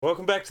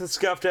Welcome back to the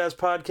Scuffed Ass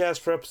Podcast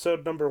for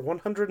episode number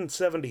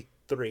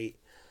 173.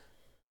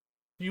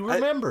 You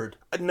remembered.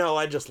 No,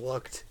 I just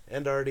looked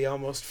and already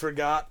almost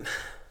forgot.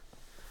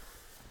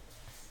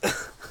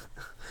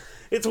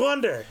 It's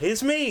Wonder.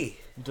 It's me.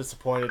 I'm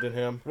disappointed in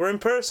him. We're in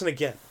person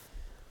again.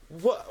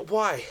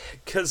 Why?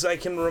 Because I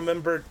can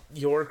remember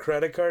your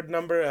credit card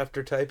number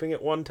after typing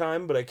it one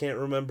time, but I can't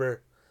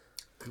remember...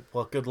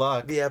 Well, good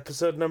luck. The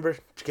episode number.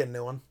 Did you get a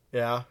new one?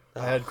 Yeah.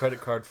 I had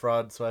credit card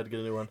fraud, so I had to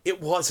get a new one.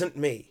 It wasn't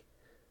me.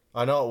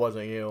 I know it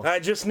wasn't you. I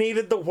just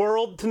needed the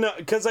world to know,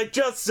 because I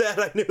just said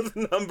I knew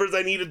the numbers.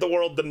 I needed the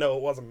world to know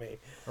it wasn't me.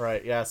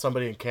 Right, yeah,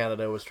 somebody in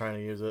Canada was trying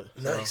to use it.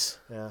 Nice.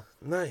 So, yeah.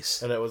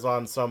 Nice. And it was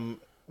on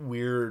some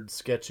weird,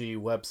 sketchy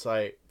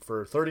website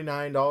for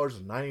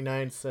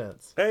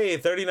 $39.99. Hey,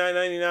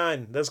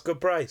 $39.99. That's a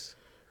good price.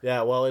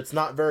 Yeah, well, it's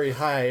not very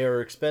high or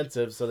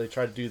expensive, so they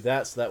try to do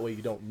that so that way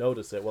you don't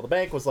notice it. Well, the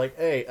bank was like,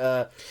 hey,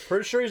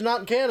 pretty sure he's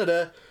not in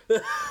Canada.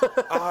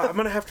 I'm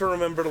going to have to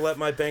remember to let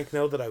my bank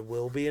know that I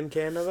will be in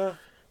Canada.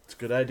 It's a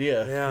good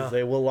idea. Yeah. Because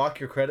they will lock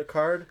your credit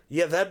card.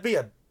 Yeah, that'd be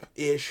a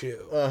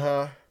issue.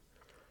 Uh-huh.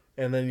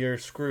 And then you're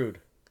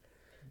screwed.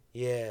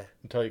 Yeah.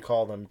 Until you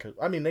call them. Cause,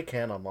 I mean, they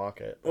can unlock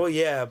it. Well,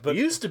 yeah, but... It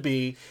used to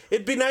be...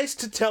 It'd be nice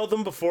to tell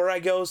them before I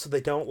go so they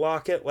don't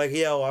lock it. Like,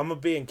 yo, I'm going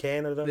to be in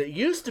Canada. It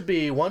used to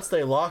be, once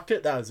they locked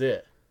it, that was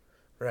it.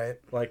 Right.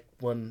 Like,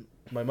 when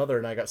my mother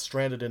and I got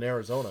stranded in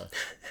Arizona.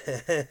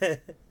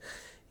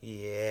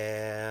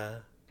 Yeah.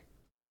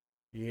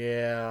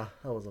 Yeah,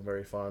 that wasn't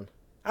very fun.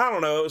 I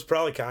don't know. It was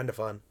probably kind of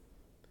fun.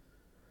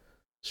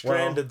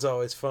 Stranded's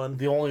always fun.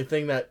 The only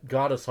thing that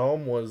got us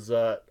home was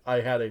I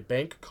had a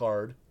bank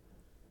card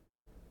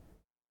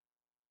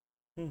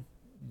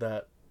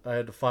that I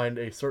had to find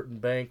a certain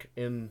bank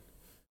in.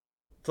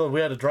 So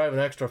we had to drive an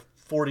extra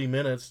 40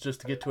 minutes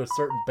just to get to a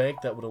certain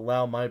bank that would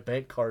allow my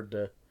bank card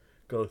to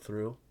go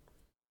through.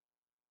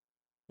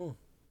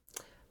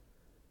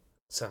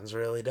 Sounds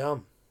really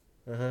dumb.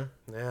 Uh-huh.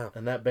 Yeah.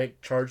 And that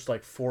bank charged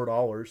like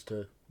 $4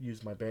 to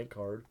use my bank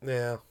card.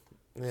 Yeah.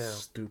 Yeah.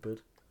 Stupid.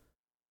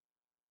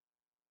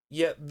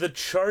 Yeah, the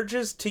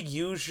charges to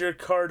use your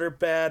card are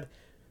bad.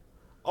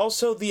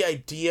 Also, the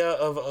idea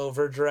of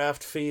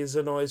overdraft fees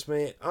annoys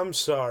me. I'm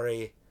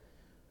sorry.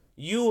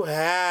 You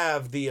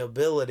have the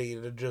ability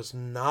to just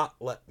not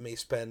let me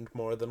spend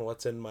more than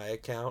what's in my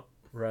account.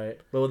 Right.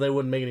 But they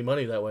wouldn't make any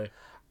money that way.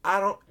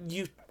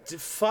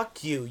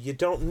 Fuck you. You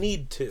don't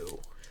need to.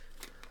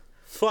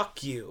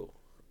 Fuck you.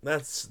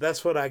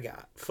 That's what I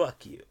got.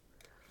 Fuck you.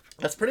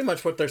 That's pretty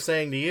much what they're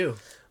saying to you.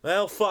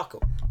 Well, fuck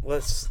them.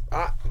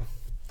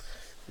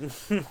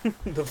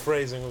 The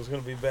phrasing was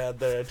going to be bad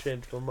there. I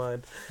changed my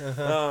mind.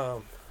 Uh-huh. I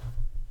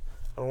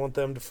don't want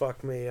them to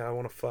fuck me. I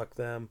want to fuck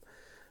them.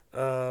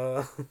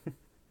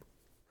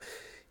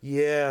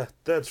 Yeah,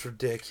 that's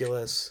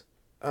ridiculous.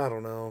 I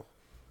don't know.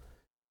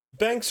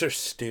 Banks are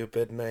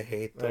stupid, and I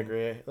hate them. I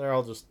agree. They're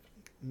all just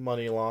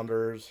money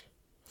launderers.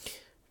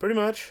 Pretty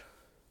much.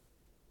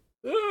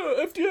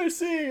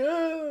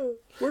 FDIC,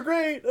 we're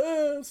great,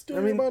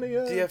 steal your money.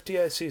 The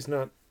FDIC is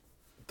not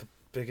the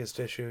biggest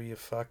issue, you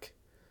fuck.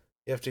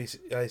 The FDIC...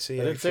 I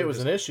didn't say it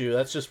was an issue,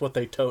 that's just what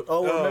they tote.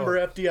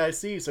 Remember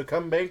FDIC, so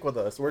come bank with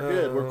us. We're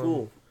good, we're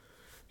cool.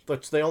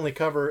 But FDIC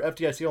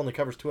only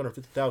covers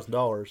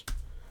 $250,000,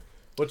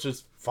 which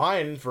is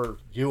fine for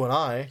you and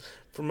I.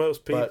 For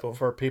most people. But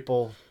for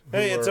people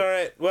hey, it's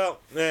alright. Well,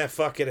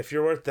 fuck it. If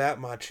you're worth that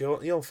much,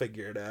 you'll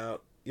figure it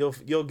out.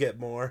 You'll get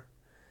more.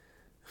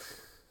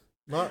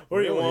 Not or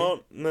really. You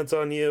won't, and that's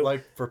on you.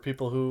 Like for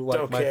people who,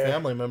 like my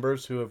family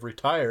members who have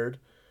retired,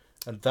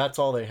 and that's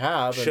all they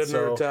have. Shouldn't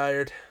have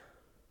retired.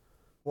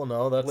 Well,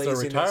 no, that's their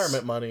Laziness.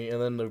 retirement money,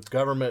 and then the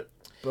government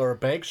or a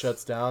bank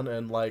shuts down,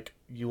 and like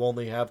you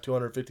only have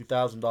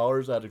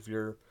 $250,000 out of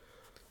your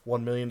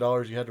 $1 million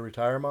you had to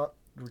retire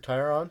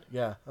on.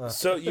 Yeah.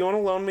 So you want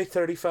to loan me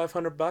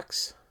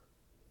 $3,500?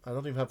 I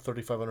don't even have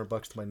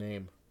 $3,500 to my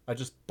name. I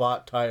just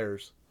bought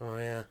tires. Oh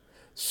yeah.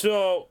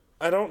 So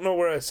I don't know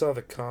where I saw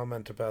the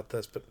comment about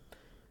this, but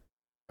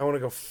I want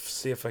to go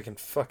see if I can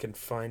fucking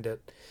find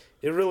it.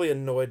 It really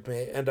annoyed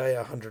me, and I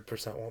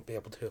 100% won't be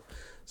able to.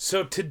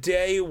 So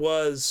today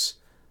was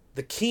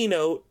the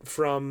keynote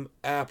from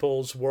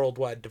Apple's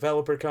Worldwide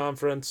Developer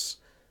Conference.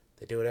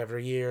 They do it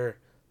every year.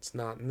 It's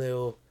not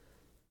new.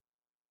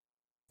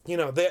 You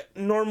know, they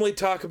normally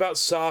talk about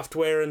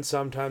software and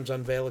sometimes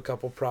unveil a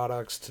couple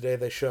products. Today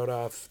they showed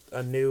off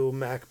a new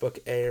MacBook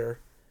Air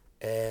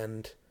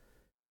and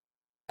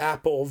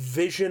Apple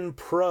Vision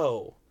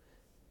Pro.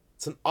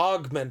 It's an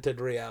augmented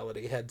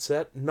reality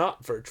headset,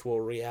 not virtual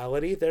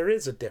reality. There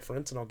is a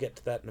difference, and I'll get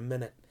to that in a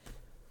minute.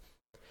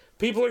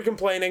 People are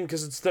complaining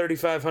because it's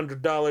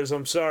 $3,500.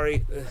 I'm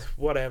sorry.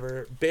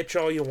 Whatever. Bitch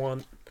all you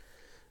want.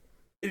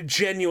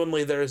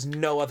 Genuinely, there is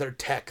no other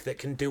tech that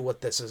can do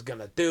what this is going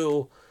to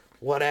do.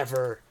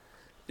 Whatever.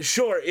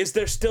 Sure, is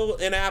there still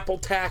an Apple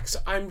tax?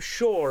 I'm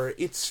sure.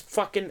 It's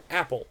fucking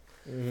Apple.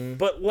 Mm-hmm.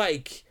 But,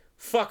 like,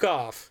 fuck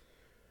off.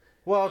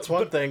 Well, it's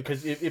one thing,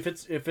 because if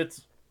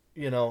it's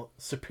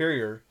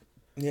superior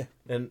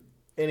in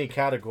any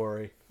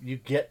category, you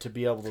get to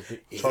be able to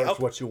charge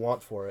what you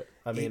want for it.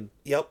 I mean,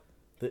 yep.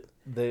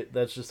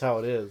 That's just how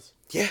it is.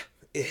 Yeah.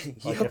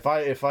 Like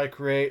if I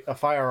create a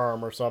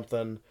firearm or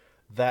something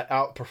that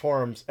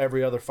outperforms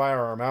every other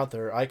firearm out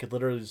there, I could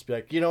literally just be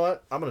like, you know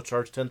what? I'm going to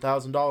charge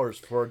 $10,000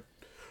 for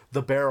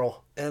the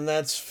barrel. And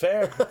that's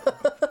fair.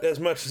 As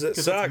much as it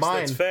sucks,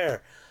 that's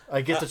fair.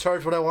 I get to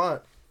charge what I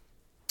want.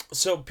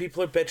 So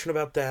people are bitching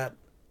about that.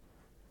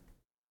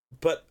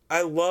 But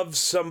I love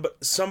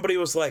somebody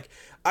was like,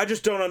 I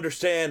just don't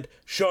understand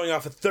showing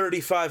off a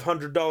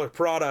 $3,500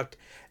 product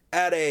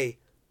at a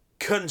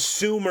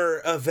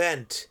consumer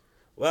event.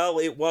 Well,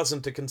 it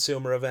wasn't a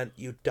consumer event,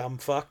 you dumb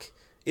fuck.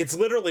 It's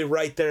literally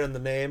right there in the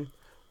name.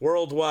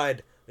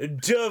 Worldwide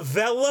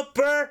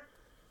Developer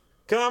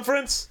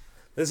Conference.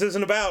 This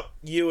isn't about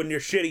you and your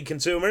shitty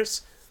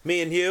consumers,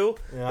 me and you.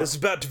 Yeah. This is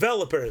about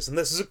developers, and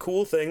this is a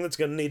cool thing that's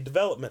going to need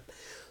development.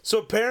 So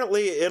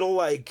apparently it'll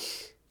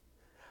like...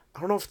 I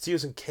don't know if it's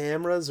using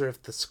cameras or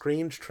if the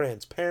screen's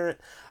transparent.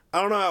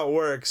 I don't know how it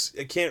works.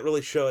 I can't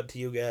really show it to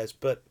you guys,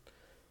 but...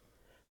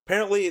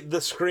 Apparently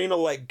the screen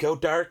will like go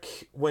dark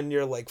when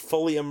you're like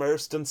fully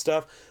immersed and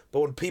stuff,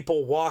 but when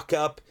people walk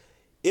up,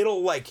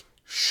 it'll like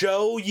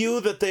show you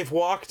that they've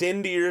walked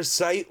into your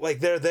site, like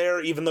they're there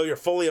even though you're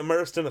fully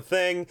immersed in a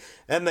thing,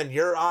 and then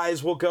your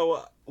eyes will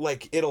go,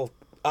 like it'll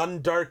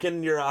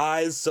undarken your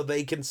eyes so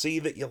they can see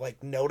that you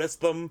like notice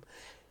them.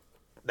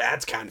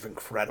 That's kind of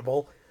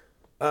incredible.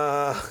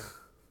 They're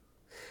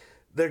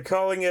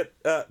calling it,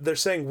 they're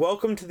saying,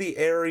 welcome to the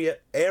era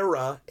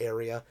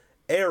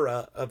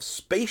of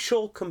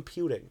spatial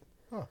computing.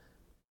 Huh.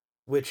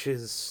 Which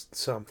is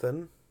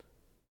something.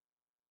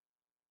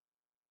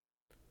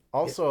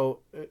 Also,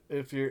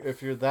 if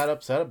you're that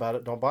upset about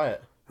it, don't buy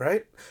it.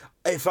 Right?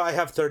 If I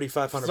have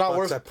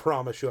 $3,500, I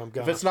promise you I'm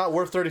gonna. If it's not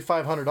worth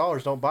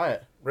 $3,500, don't buy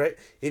it. Right?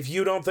 If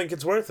you don't think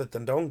it's worth it,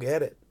 then don't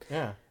get it.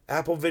 Yeah.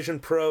 Apple Vision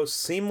Pro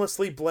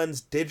seamlessly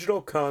blends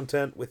digital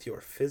content with your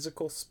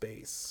physical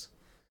space.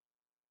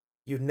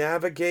 You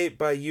navigate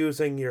by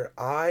using your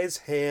eyes,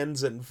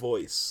 hands, and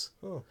voice.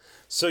 Oh.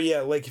 So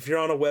yeah, like if you're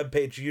on a web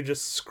page, you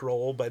just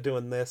scroll by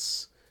doing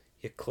this.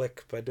 You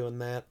click by doing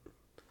that.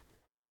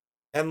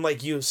 And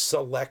like you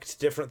select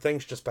different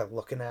things just by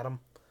looking at them.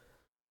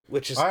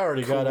 Which is I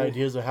already got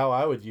ideas of how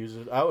I would use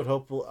it. I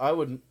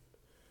wouldn't,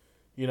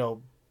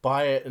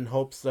 buy it in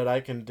hopes that I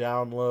can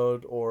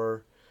download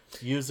or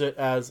use it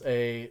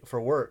for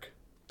work.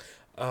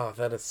 Oh,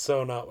 that is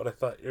so not what I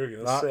thought you were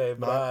going to say.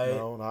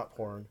 No, not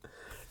porn.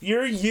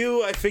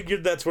 I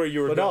figured that's where you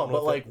were going. No,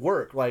 but like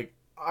work. Like,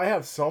 I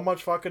have so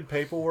much fucking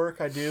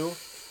paperwork I do,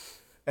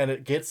 and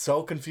it gets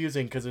so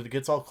confusing because it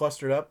gets all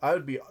clustered up.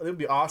 It would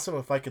be awesome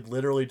if I could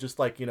literally just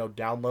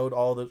download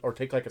all the, or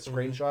take like a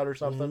screenshot or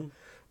something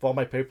of all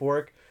my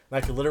paperwork, and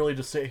I could literally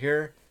just sit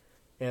here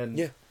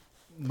and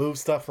move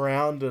stuff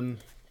around, and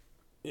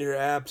your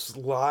apps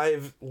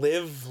live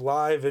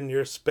live in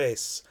your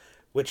space,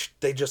 which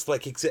they just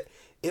like exist.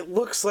 It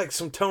looks like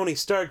some Tony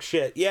Stark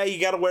shit. Yeah, you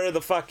got to wear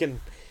the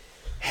fucking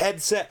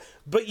headset,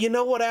 but you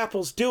know what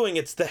Apple's doing?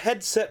 It's the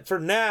headset for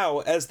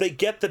now as they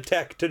get the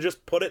tech to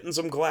just put it in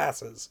some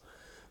glasses.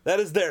 That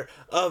is their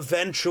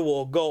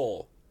eventual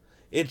goal.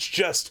 It's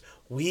just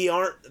we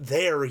aren't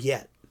there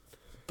yet.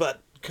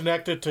 But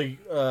connected to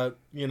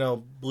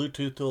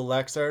Bluetooth to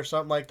Alexa or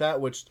something like that,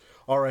 which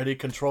already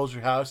controls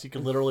your house. You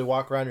can literally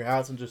walk around your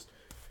house and just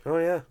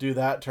do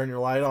that, turn your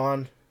light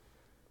on,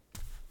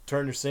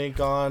 turn your sink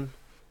on,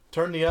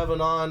 turn the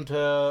oven on to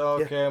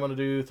I'm gonna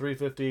do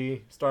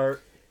 350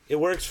 start. It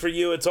works for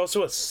you. It's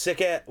also a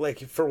sick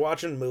for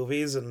watching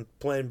movies and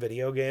playing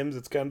video games.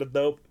 It's kind of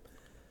dope.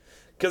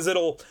 Because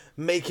it'll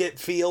make it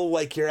feel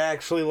like you're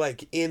actually,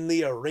 like, in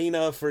the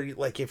arena for,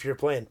 like, if you're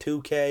playing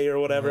 2K or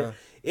whatever. Uh-huh.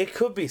 It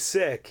could be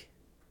sick.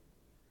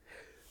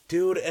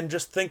 Dude, and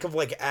just think of,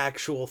 like,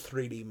 actual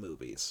 3D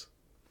movies.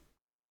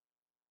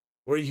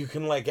 Where you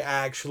can, like,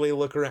 actually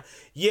look around.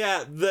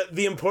 Yeah,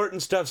 the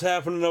important stuff's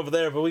happening over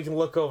there, but we can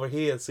look over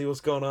here and see what's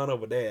going on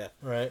over there.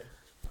 Right.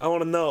 I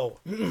want to know.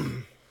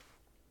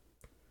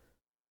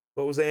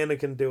 What was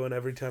Anakin doing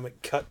every time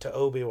it cut to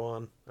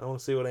Obi-Wan? I want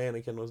to see what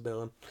Anakin was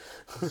doing.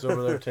 He's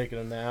over there taking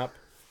a nap.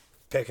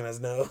 Picking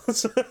his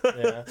nose.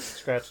 Yeah,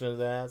 scratching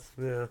his ass.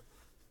 Yeah.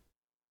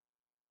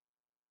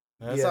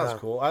 That sounds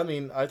cool. I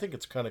mean, I think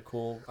it's kind of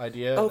cool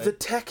idea. Oh, the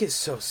tech is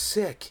so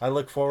sick. I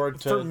look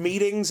forward to... For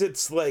meetings,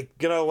 it's like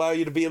going to allow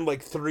you to be in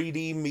like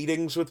 3D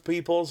meetings with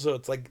people, so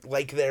it's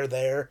like they're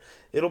there.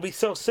 It'll be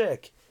so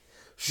sick.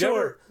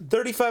 Sure,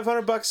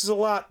 $3,500 is a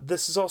lot.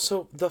 This is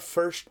also the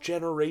first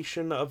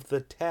generation of the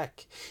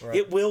tech. Right.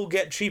 It will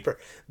get cheaper.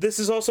 This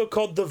is also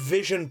called the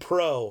Vision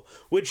Pro,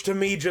 which to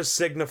me just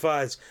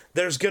signifies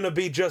there's going to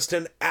be just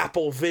an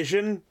Apple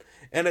Vision,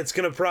 and it's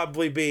going to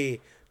probably be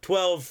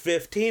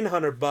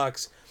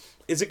 $1,500.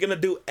 Is it going to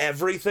do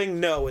everything?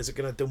 No. Is it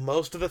going to do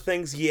most of the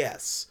things?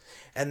 Yes.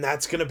 And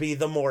that's going to be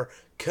the more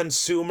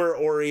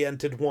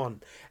consumer-oriented one.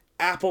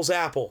 Apple's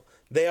Apple.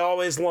 They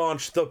always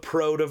launch the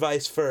Pro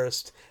device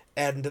first,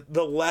 and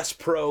the less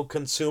pro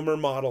consumer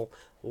model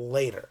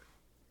later.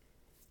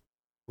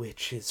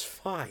 Which is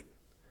fine.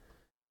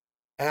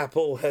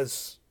 Apple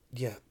has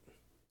yeah.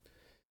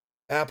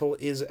 Apple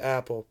is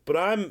Apple, but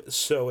I'm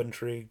so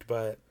intrigued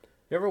by it.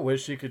 You ever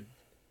wish you could,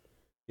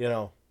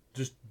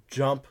 just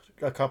jump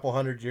a couple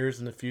hundred years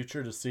in the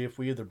future to see if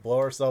we either blow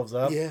ourselves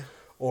up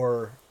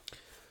or,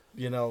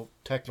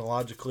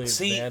 technologically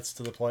advance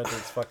to the point that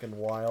it's fucking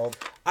wild?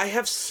 I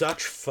have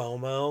such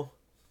FOMO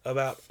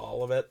about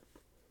all of it.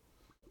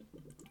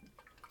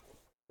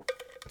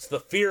 It's the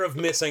fear of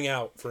missing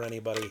out for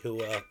anybody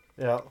who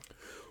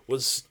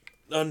was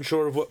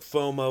unsure of what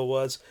FOMO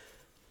was.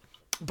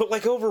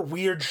 But, over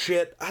weird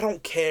shit, I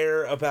don't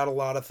care about a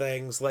lot of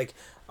things. I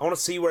want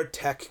to see where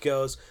tech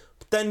goes.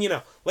 But then,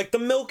 the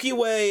Milky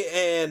Way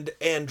and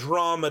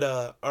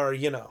Andromeda are,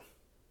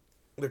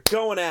 they're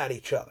going at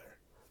each other.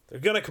 They're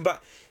going to combine.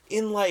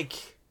 In,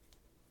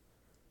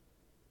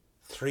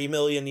 3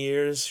 million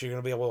years, you're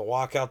going to be able to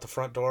walk out the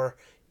front door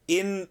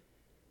in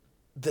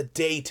the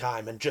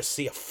daytime and just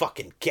see a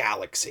fucking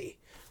galaxy.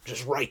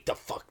 Just right the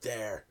fuck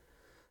there.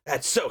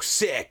 That's so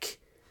sick.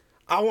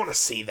 I want to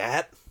see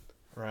that.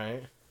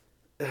 Right.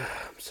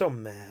 I'm so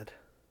mad.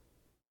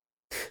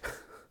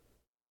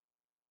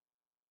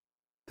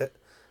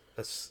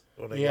 That's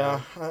what I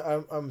got.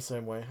 I'm the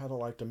same way. I don't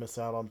like to miss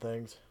out on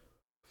things.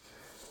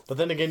 But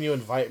then again, you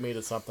invite me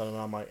to something, and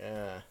I'm like,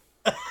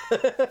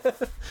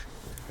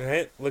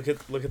 Right? Look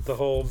at the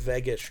whole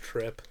Vegas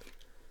trip.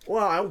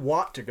 Well, I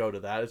want to go to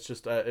that. It's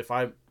just if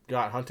I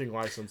got hunting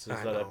licenses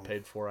that I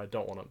paid for, I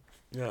don't want to.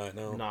 Yeah, I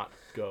know. Not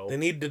go. They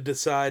need to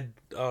decide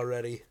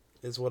already,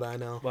 is what I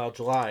know. Well,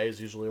 July is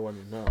usually when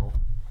you know.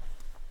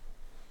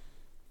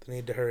 They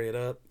need to hurry it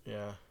up.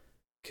 Yeah.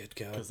 Good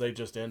God. Because they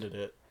just ended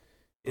it.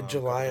 In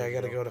July, I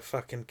gotta go to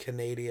fucking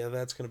Canada.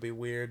 That's gonna be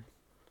weird.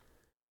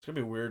 It's gonna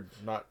be weird.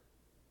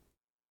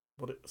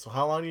 So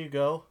how long do you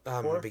go?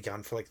 I'm gonna be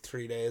gone for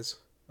 3 days.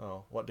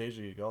 Oh, what days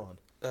are you going?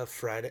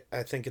 Friday.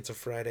 I think it's a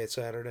Friday,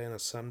 Saturday, and a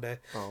Sunday.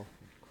 Oh.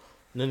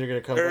 And then you're gonna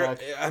come back.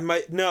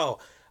 No.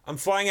 I'm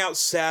flying out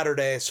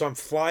Saturday, so I'm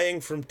flying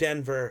from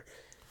Denver,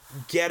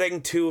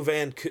 getting to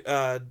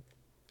Vancouver,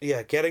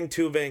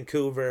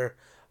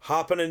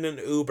 hopping in an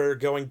Uber,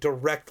 going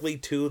directly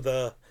to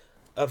the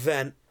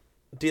event,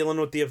 dealing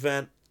with the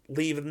event,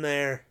 leaving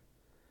there,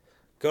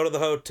 go to the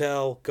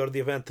hotel, go to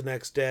the event the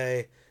next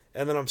day,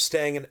 and then I'm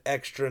staying an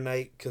extra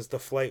night because the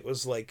flight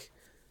was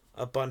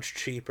a bunch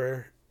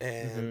cheaper.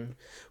 And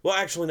well,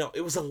 actually no,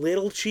 it was a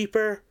little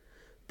cheaper,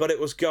 but it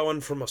was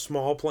going from a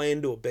small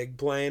plane to a big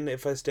plane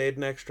if I stayed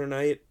an extra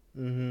night.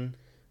 Mm-hmm.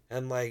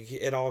 And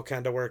it all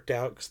kind of worked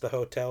out because the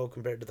hotel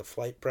compared to the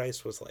flight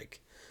price was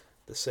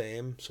the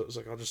same. So it was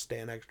I'll just stay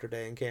an extra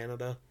day in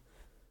Canada.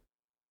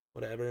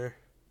 Whatever.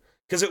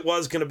 Because it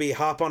was going to be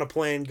hop on a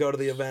plane, go to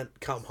the event,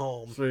 come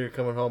home. So you're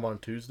coming home on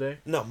Tuesday?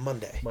 No,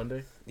 Monday.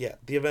 Monday? Yeah,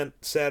 the event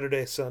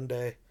Saturday,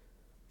 Sunday,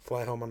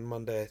 fly home on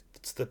Monday.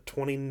 It's the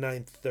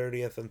 29th,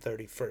 30th, and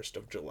 31st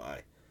of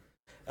July.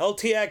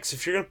 LTX,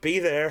 if you're going to be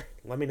there,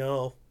 let me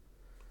know.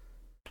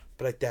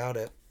 But I doubt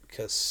it,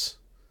 because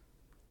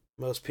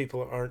most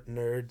people aren't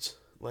nerds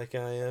like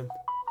I am.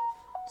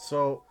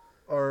 So,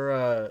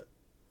 are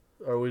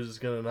we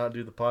just going to not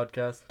do the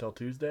podcast until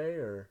Tuesday,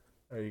 or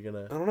are you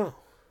going to... I don't know.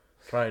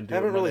 Try and do I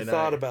haven't really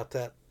thought night? about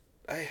that.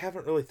 I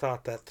haven't really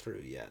thought that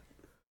through yet.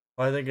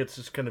 Well, I think it's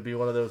just going to be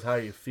one of those how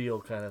you feel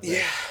kind of thing.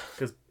 Yeah.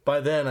 Because by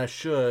then I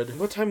should...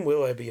 What time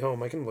will I be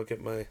home? I can look at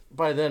my...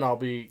 By then I'll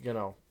be,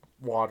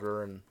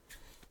 water and...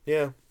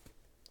 Yeah.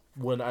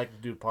 When I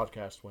can do the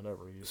podcast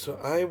whenever. So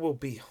I will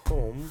be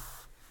home.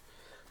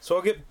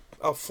 So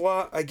I'll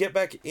fly... I get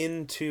back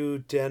into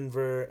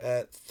Denver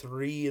at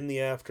 3 in the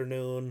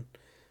afternoon.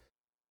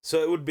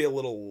 So it would be a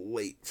little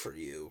late for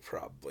you,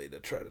 probably, to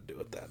try to do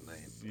it that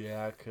night.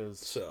 Yeah, because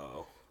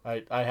so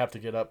I have to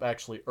get up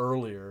actually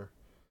earlier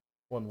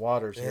when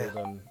water's here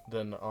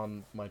than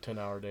on my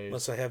 10-hour days.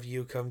 Unless I have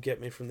you come get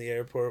me from the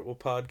airport, we'll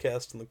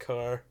podcast in the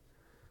car.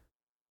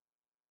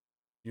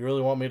 You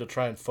really want me to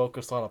try and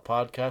focus on a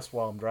podcast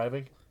while I'm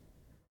driving?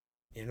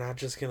 You're not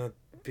just going to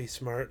be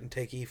smart and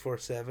take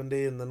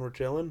E470 and then we're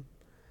chilling?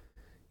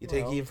 You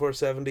take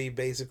E470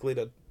 basically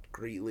to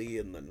Greeley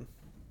and then...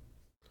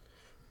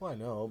 Well, I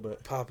know,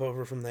 but... Pop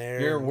over from there.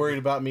 You're worried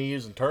about me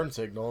using turn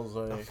signals.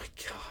 Oh my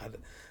God.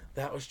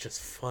 That was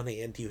just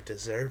funny and you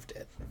deserved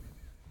it.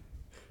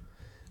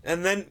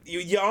 And then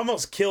you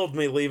almost killed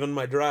me leaving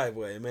my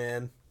driveway,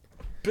 man.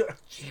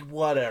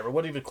 Whatever.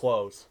 What even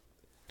close?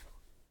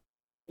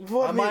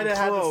 I might have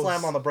had to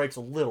slam on the brakes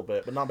a little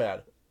bit, but not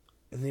bad.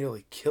 And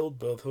nearly killed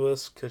both of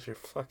us because you're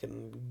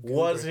fucking... goober.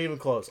 Wasn't even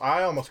close.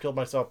 I almost killed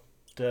myself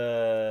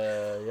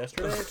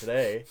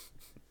yesterday?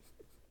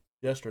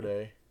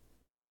 Yesterday.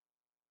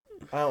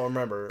 I don't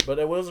remember, but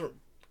it wasn't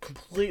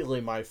completely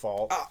my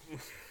fault.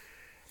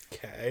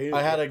 Okay.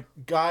 I had a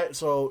guy,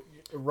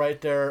 right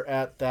there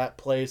at that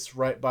place,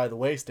 right by the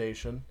way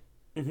station,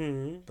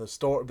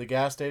 the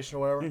gas station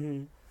or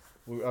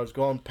whatever. I was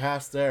going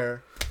past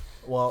there.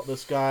 Well,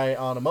 this guy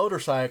on a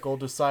motorcycle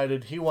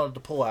decided he wanted to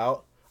pull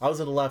out. I was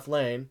in the left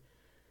lane,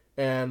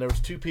 and there was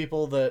two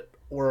people that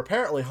were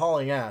apparently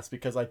hauling ass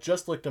because I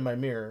just looked in my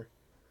mirror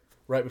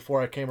right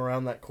before I came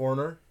around that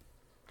corner,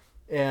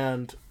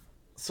 and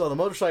so the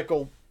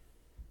motorcycle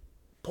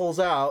pulls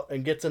out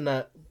and gets in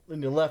the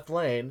left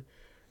lane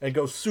and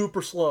goes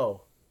super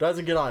slow.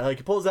 Doesn't get on. Like,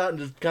 he pulls out and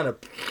just kind of,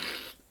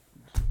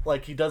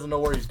 like, he doesn't know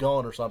where he's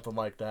going or something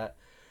like that.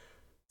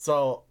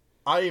 So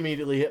I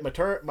immediately hit my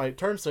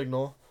turn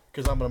signal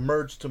because I'm going to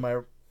merge to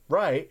my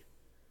right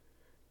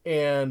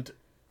and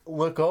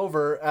look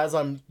over as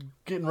I'm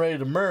getting ready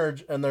to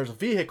merge, and there's a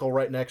vehicle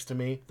right next to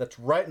me that's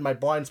right in my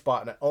blind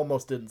spot, and I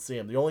almost didn't see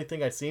him. The only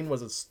thing I seen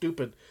was a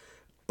stupid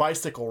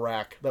bicycle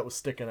rack that was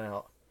sticking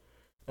out.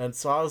 And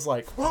so I was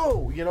like,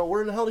 whoa,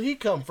 where in the hell did he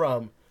come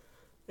from?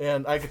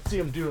 And I could see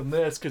him doing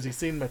this because he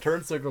seen my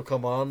turn signal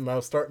come on, and I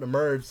was starting to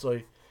merge, so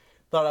he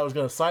thought I was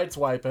going to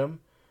sideswipe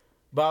him.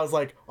 But I was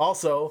like,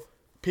 also,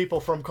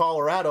 people from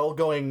Colorado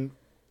going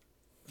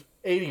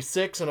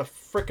 86 and a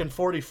frickin'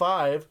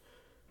 45,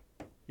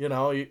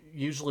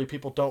 usually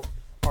people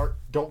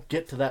don't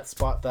get to that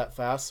spot that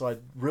fast, so I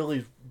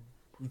really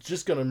was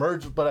just going to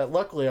merge, but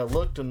luckily I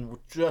looked and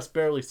just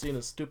barely seen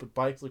a stupid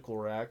bicycle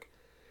rack.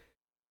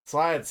 So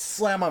I had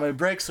slammed on my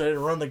brakes so I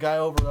didn't run the guy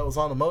over that was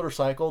on the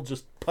motorcycle,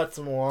 just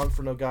putzing along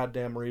for no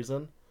goddamn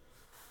reason.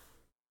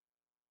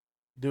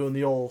 Doing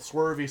the old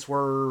swervy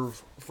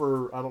swerve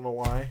for I don't know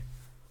why.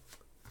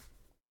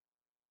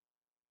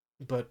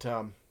 But,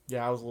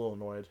 yeah, I was a little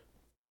annoyed.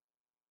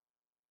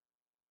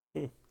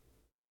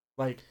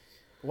 Like,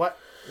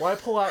 why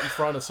pull out in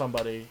front of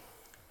somebody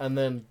and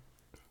then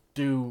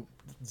do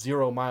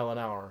 0 mile an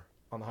hour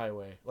on the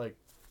highway? Like,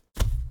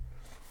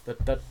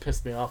 that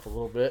pissed me off a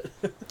little bit.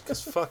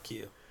 Because fuck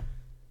you.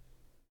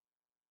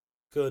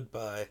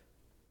 Goodbye.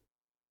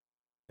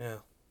 Yeah.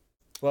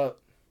 Well,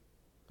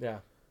 yeah.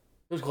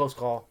 It was a close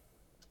call.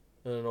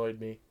 It annoyed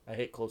me. I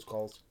hate close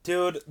calls.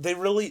 Dude, they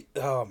really...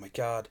 Oh, my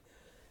God.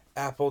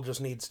 Apple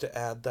just needs to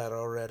add that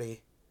already.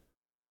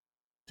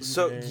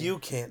 So you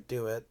can't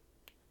do it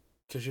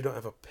because you don't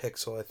have a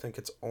Pixel. I think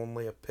it's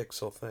only a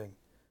Pixel thing.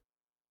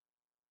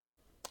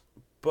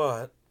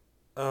 But,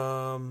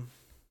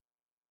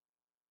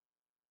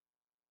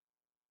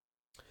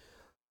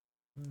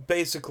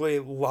 basically,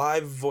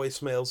 live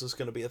voicemails is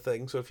going to be a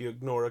thing. So if you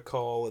ignore a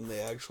call and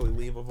they actually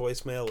leave a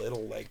voicemail,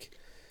 it'll, like,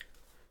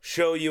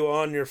 show you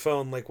on your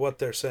phone, like, what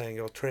they're saying.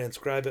 It'll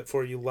transcribe it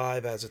for you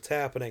live as it's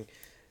happening.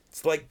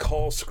 It's like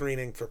call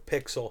screening for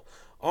Pixel.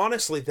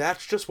 Honestly,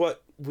 that's just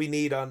what we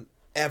need on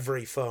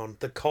every phone.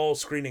 The call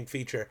screening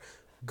feature.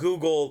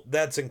 Google,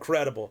 that's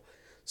incredible.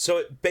 So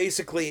it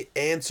basically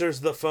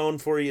answers the phone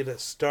for you to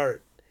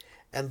start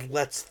and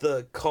lets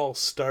the call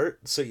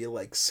start so you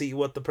like see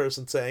what the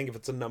person's saying if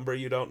it's a number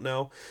you don't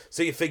know.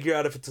 So you figure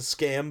out if it's a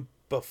scam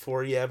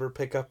before you ever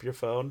pick up your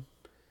phone.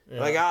 Yeah.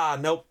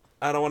 Like, nope,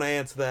 I don't want to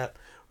answer that.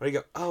 Or you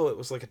go, oh, it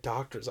was like a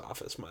doctor's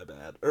office, my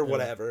bad. Or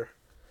whatever.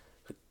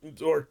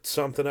 Or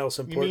something else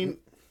important.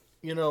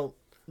 You mean,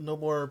 no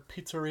more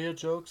pizzeria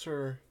jokes,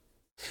 or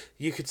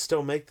you could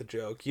still make the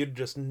joke. You'd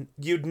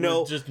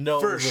know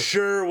for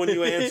sure when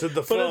you answered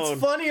the phone. But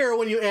it's funnier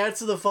when you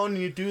answer the phone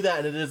and you do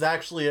that, and it is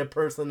actually a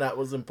person that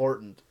was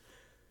important.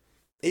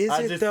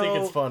 I just think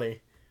it's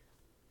funny.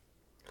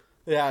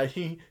 Yeah,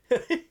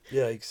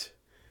 Yikes.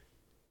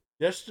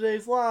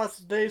 Yesterday's loss,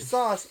 today's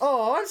sauce.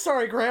 Oh, I'm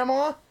sorry,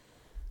 Grandma.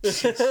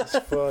 Jesus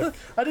fuck.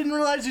 I didn't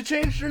realize you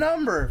changed your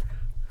number.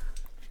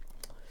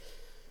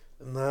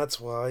 And that's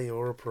why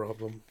you're a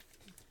problem.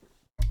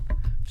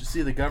 Did you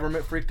see the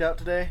government freaked out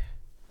today?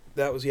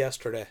 That was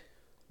yesterday.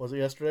 Was it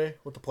yesterday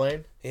with the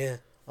plane? Yeah.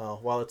 Oh,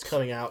 well, it's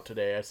coming out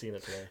today. I've seen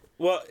it today.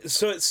 Well,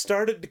 so it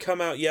started to come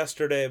out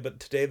yesterday,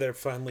 but today they're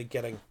finally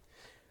getting,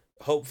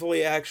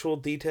 hopefully, actual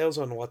details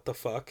on what the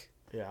fuck.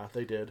 Yeah,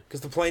 they did.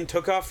 Because the plane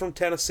took off from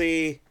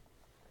Tennessee,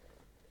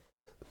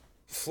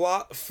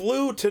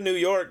 flew to New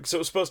York, so it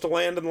was supposed to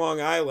land in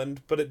Long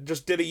Island, but it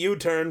just did a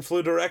U-turn,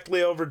 flew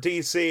directly over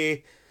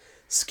D.C.,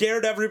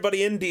 scared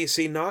everybody in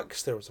D.C., not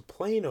because there was a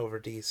plane over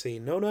D.C.,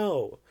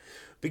 no.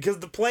 Because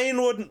the plane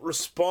wouldn't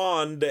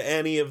respond to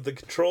any of the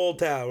control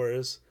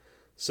towers,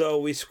 so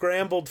we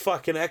scrambled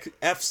fucking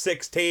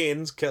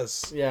F-16s,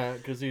 because... Yeah,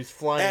 because he's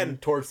flying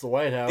towards the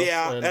White House.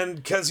 Yeah, and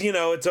because,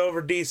 it's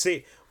over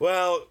D.C.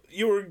 Well,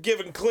 you were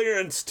given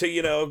clearance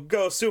to,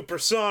 go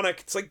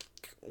supersonic. It's like,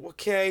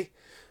 okay...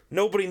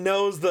 Nobody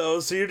knows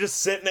those, so you're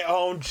just sitting at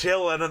home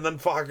chilling, and then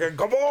fucking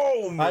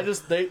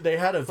kaboom! They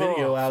had a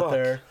video out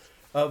there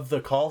of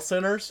the call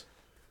centers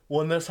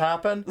when this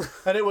happened,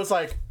 and it was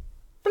like,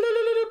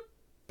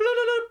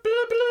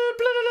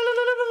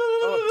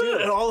 oh,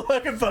 dude. And all the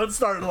fucking phones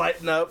started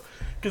lighting up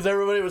because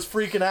everybody was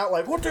freaking out,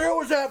 like, what the hell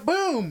was that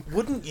boom?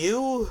 Wouldn't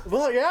you?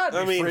 Well, yeah,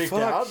 I'd be freaked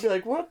out. I'd be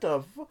like, what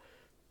the fuck?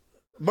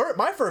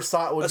 My first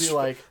thought would be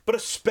like... But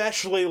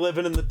especially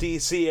living in the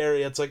D.C.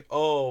 area, it's like,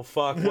 oh,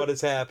 fuck, what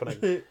is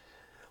happening?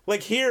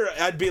 Like, here,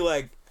 I'd be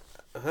like,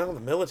 well, the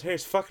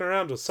military's fucking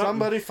around with something.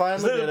 Somebody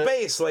finally did it.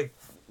 Base, like,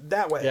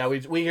 that way. Yeah,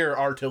 we hear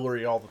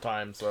artillery all the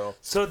time, so...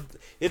 So,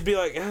 it'd be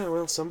like,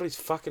 well, somebody's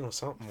fucking with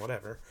something,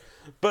 whatever.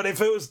 But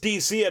if it was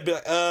D.C., I'd be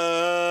like,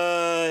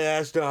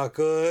 that's not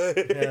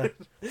good.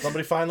 Yeah,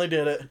 somebody finally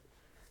did it.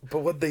 But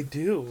what'd they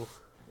do?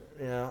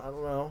 Yeah, I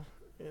don't know.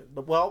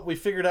 Well, we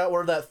figured out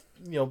where that,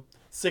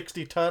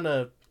 60 ton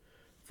of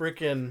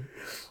freaking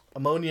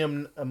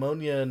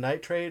ammonia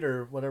nitrate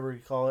or whatever you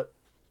call it,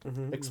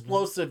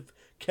 explosive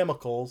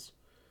chemicals,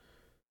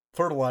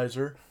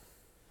 fertilizer,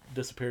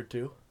 disappeared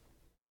too.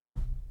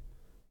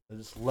 They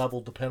just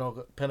leveled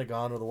the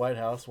Pentagon or the White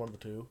House, one of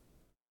the two.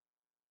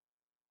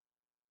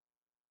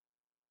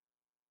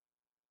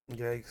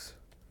 Yikes.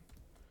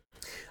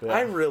 Yeah.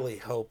 I really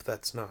hope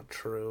that's not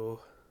true.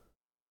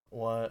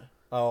 What?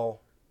 Oh.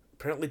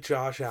 Apparently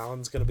Josh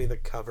Allen's going to be the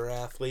cover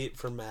athlete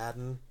for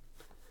Madden.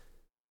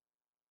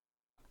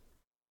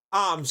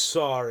 I'm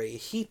sorry.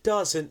 He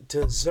doesn't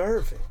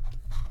deserve it.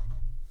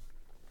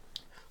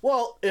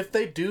 Well, if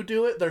they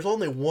do it, there's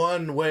only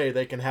one way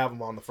they can have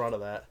him on the front of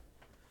that.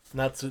 And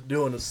that's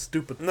doing a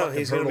stupid fucking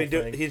he's going to be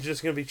thing. he's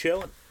just going to be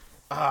chilling.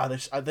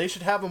 They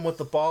should have him with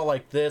the ball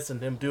like this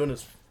and him doing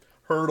his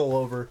hurdle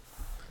over.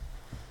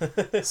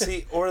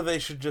 See, or they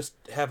should just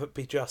have it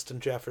be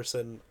Justin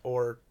Jefferson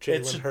or Jalen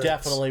Hurts. It should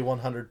definitely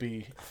 100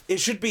 be. It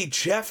should be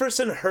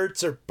Jefferson,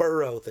 Hurts, or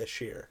Burrow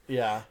this year.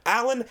 Yeah.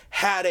 Allen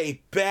had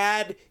a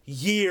bad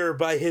year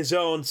by his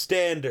own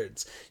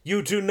standards.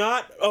 You do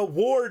not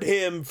award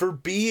him for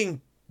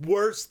being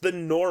worse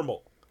than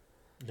normal.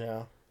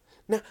 Yeah.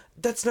 Now,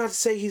 that's not to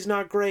say he's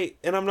not great,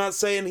 and I'm not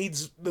saying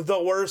he's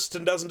the worst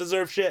and doesn't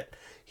deserve shit.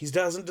 He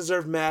doesn't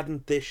deserve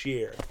Madden this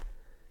year.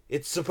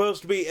 It's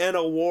supposed to be an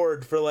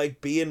award for, like,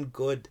 being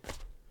good.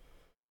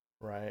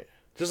 Right.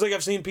 Just like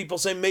I've seen people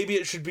say maybe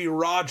it should be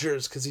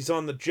Rodgers because he's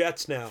on the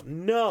Jets now.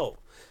 No.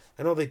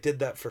 I know they did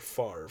that for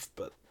Favre,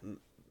 but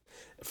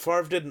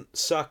Favre didn't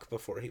suck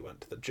before he went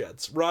to the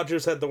Jets.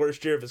 Rodgers had the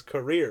worst year of his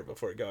career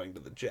before going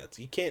to the Jets.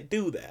 You can't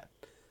do that.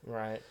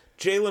 Right.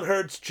 Jalen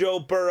Hurts, Joe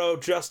Burrow,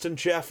 Justin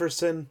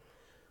Jefferson.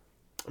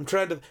 I'm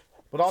trying to...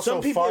 But also,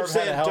 some people Favre are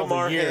saying had a hell of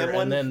DeMar a year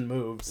Hamlin and then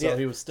moved, so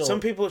he was still... Some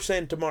people are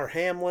saying DeMar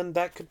Hamlin.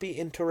 That could be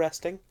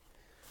interesting.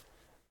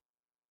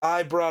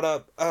 I brought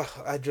up...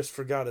 I just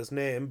forgot his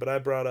name, but I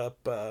brought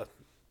up... the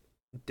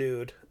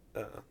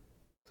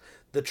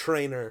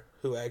trainer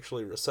who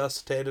actually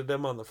resuscitated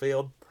him on the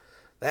field.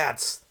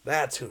 That's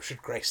who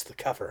should grace the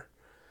cover.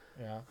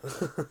 Yeah.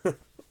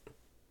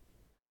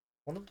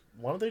 Why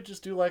don't they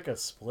just do, like, a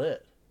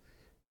split?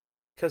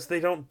 Because they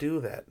don't do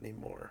that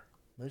anymore.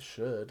 They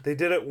should. They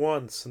did it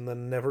once and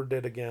then never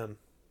did again.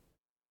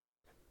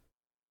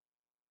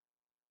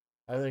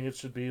 I think it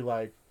should be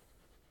like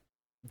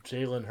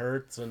Jalen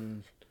Hurts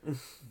and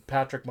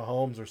Patrick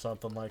Mahomes or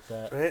something like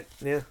that. Right?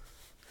 Yeah.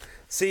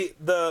 See,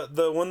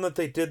 the one that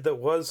they did that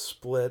was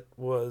split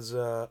was,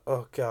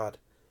 oh god.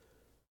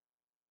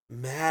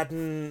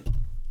 Madden,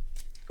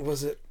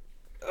 was it?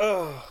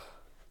 Not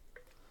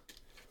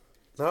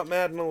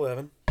Madden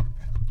 11.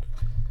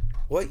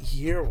 What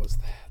year was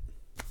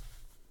that?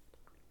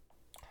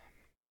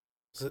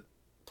 Was it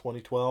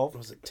 2012?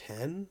 Was it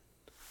 10?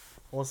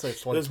 I want to say It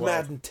 2012. was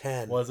Madden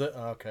 10. Was it?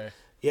 Oh, okay.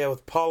 Yeah,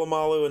 with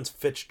Palomalu and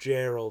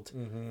Fitzgerald.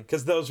 Mm-hmm.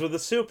 Because those were the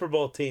Super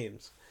Bowl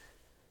teams.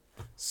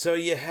 So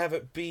you have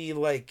it be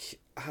like,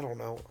 I don't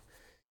know.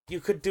 You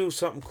could do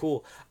something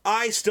cool.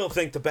 I still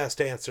think the best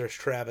answer is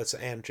Travis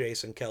and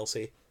Jason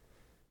Kelsey.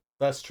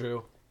 That's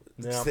true.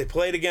 Yeah. They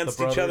played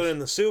against each other in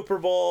the Super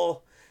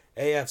Bowl,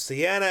 AFC,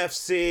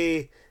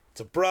 NFC. It's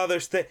a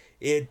brothers thing.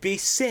 It'd be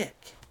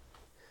sick.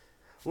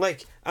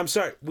 Like, I'm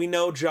sorry, we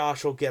know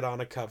Josh will get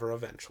on a cover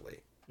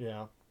eventually.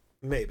 Yeah.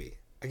 Maybe.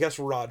 I guess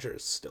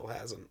Rodgers still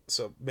hasn't,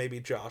 so maybe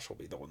Josh will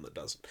be the one that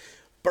doesn't.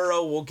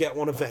 Burrow will get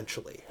one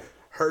eventually.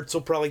 Hurts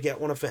will probably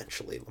get one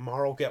eventually.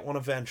 Lamar will get one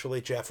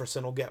eventually.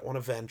 Jefferson will get one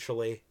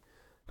eventually.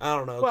 I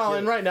don't know. Well,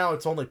 and right now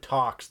it's only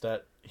talks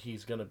that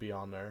he's going to be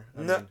on there.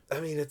 I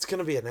mean, it's going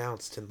to be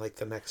announced in like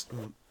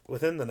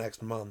within the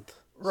next month.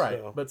 Right,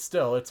 so. But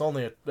still, it's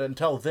only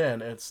until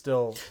then. It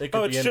could be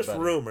anybody. It's just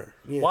rumor.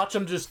 Yeah. Watch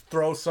him just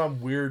throw some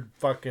weird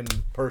fucking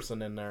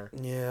person in there.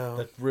 Yeah,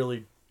 that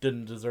really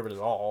didn't deserve it at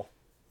all.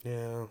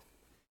 Yeah.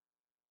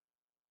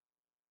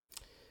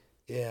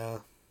 Yeah.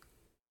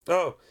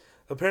 Oh,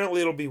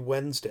 apparently it'll be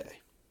Wednesday.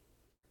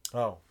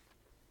 Oh.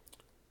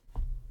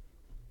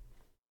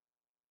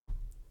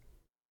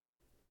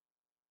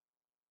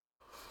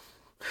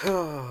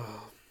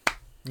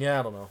 Yeah,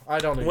 I don't know. I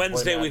don't. Even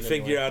Wednesday we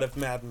figure anyway. out if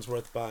Madden's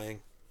worth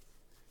buying.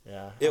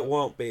 Yeah. It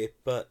won't be,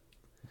 but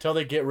until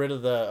they get rid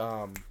of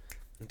the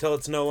until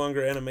it's no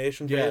longer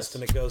animation based yes.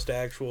 and it goes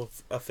to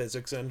a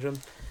physics engine,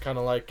 kind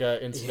of like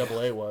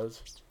NCAA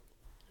was.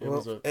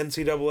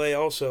 NCAA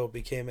also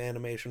became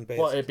animation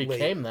based. Well, it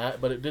became that,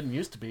 but it didn't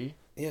used to be.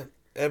 Yeah,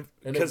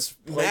 because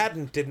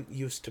Madden didn't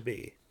used to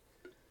be.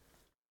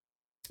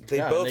 They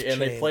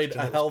played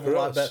a hell of a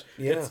lot better.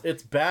 Yeah.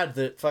 It's bad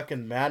that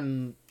fucking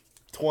Madden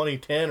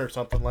 2010 or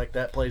something like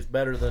that plays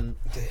better than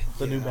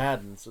the new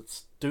Maddens.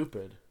 It's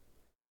stupid.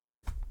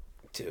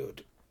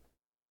 Dude.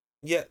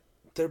 Yeah,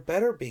 there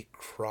better be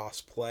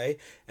cross-play.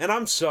 And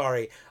I'm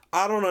sorry,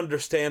 I don't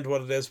understand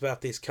what it is about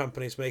these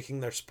companies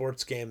making their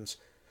sports games.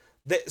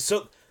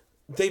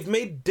 They've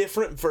made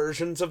different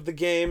versions of the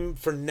game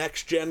for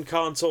next-gen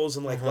consoles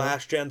and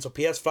last gen. So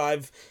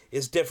PS5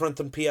 is different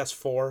than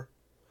PS4.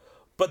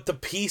 But the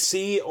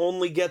PC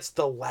only gets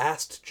the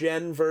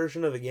last-gen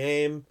version of the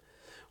game,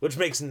 which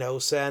makes no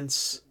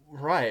sense.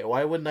 Right.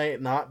 Why wouldn't I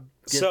not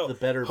get the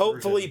better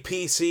hopefully version?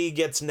 PC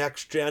gets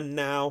next gen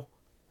now.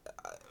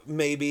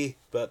 Maybe,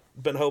 but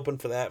been hoping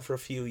for that for a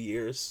few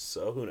years,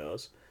 so who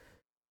knows.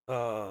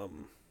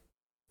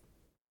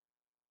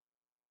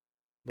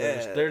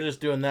 They're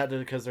just doing that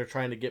because they're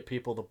trying to get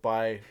people to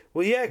buy.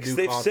 Well, yeah, because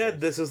they've consoles. said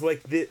this is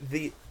like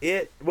the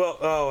it.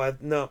 Well,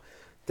 no,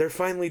 they're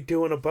finally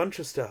doing a bunch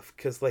of stuff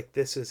because like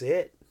this is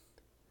it.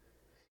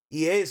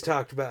 EA's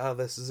talked about how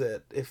this is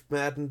it. If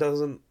Madden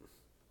doesn't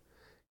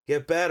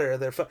get better,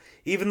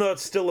 even though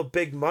it's still a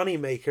big money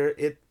maker,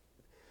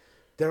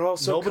 there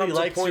also Nobody comes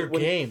likes a point your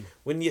game.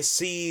 when you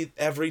see,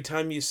 every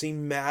time you see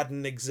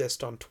Madden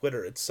exist on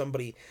Twitter, it's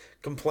somebody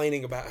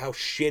complaining about how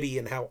shitty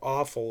and how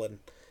awful and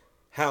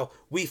how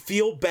we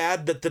feel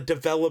bad that the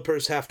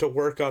developers have to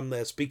work on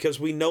this because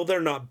we know they're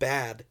not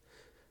bad.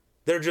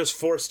 They're just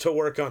forced to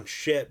work on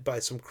shit by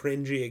some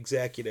cringy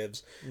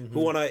executives who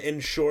want to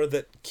ensure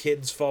that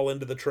kids fall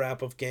into the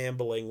trap of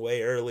gambling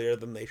way earlier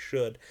than they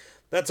should.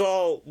 That's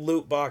all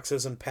loot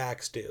boxes and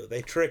packs do.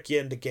 They trick you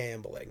into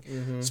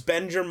gambling.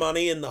 Spend your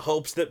money in the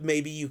hopes that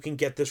maybe you can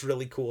get this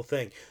really cool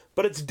thing.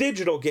 But it's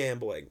digital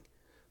gambling.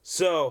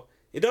 So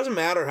it doesn't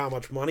matter how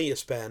much money you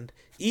spend.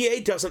 EA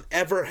doesn't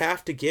ever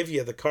have to give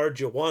you the card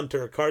you want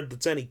or a card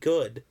that's any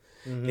good.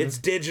 It's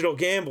digital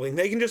gambling.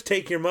 They can just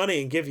take your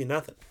money and give you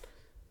nothing.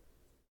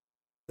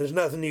 There's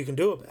nothing you can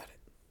do about it.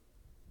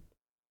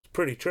 It's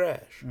pretty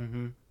trash.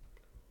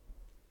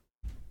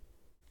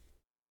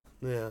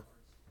 Yeah.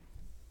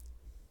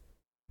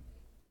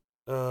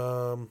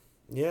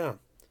 Yeah.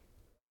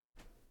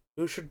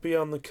 Who should be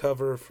on the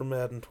cover for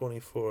Madden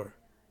 24?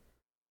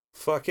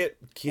 Fuck it.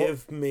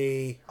 Give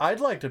me... I'd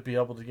like to be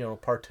able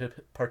to,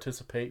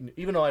 participate.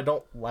 Even though I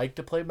don't like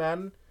to play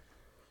Madden,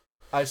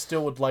 I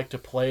still would like to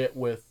play it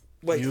with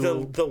like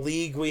you. the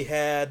league we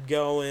had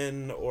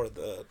going, or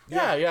the...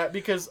 Yeah,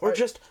 because... Or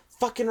just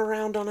fucking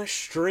around on a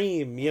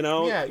stream,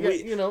 Yeah,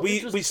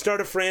 we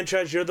start a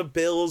franchise, you're the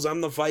Bills,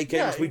 I'm the Vikings,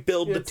 Yeah, we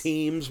build the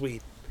teams,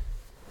 we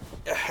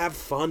have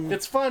fun.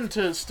 It's fun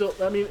to still...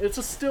 I mean,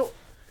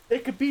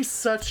 it could be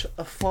such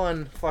a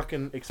fun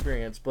fucking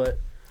experience, but...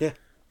 Yeah.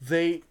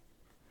 They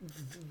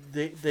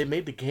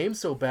made the game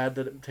so bad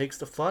that it takes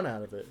the fun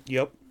out of it.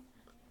 Yep.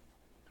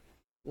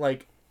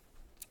 Like,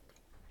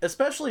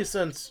 especially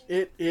since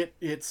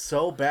it's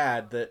so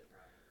bad that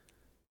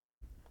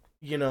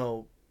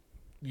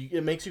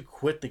it makes you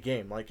quit the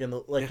game. Like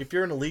if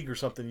you're in a league or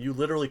something, you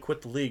literally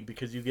quit the league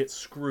because you get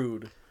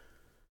screwed.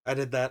 I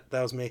did that.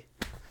 That was me.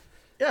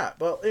 Yeah,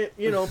 well,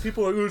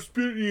 people are like,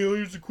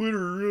 he's a quitter,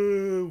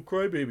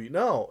 crybaby.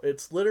 No,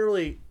 it's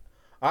literally.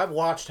 I've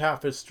watched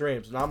half his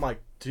streams, and I'm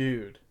like,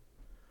 dude,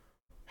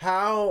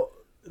 how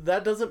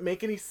that doesn't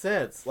make any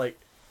sense. Like,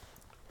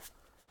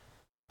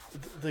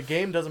 the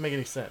game doesn't make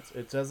any sense.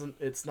 It doesn't.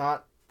 It's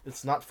not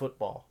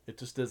football. It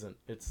just isn't.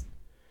 It's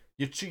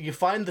you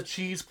find the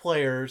cheese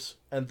players,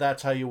 and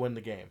that's how you win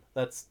the game.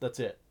 That's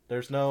it.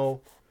 There's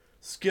no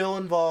skill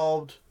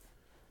involved.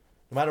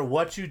 No matter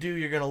what you do,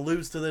 you're gonna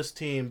lose to this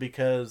team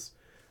because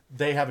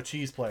they have a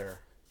cheese player.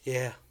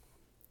 Yeah.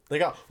 They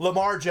got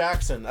Lamar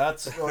Jackson.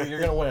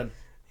 You're gonna win.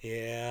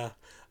 Yeah.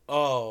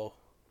 Oh,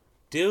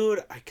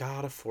 dude, I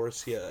gotta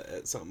force you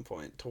at some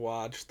point to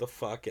watch the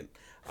fucking...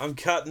 I'm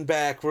cutting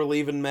back. We're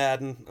leaving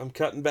Madden. I'm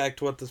cutting back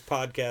to what this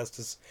podcast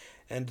has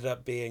ended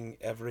up being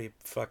every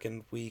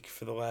fucking week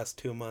for the last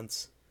 2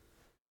 months.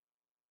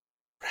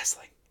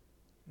 Wrestling.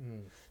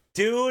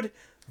 Dude,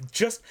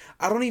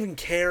 I don't even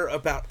care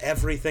about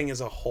everything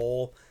as a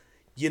whole.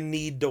 You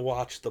need to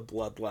watch the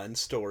Bloodline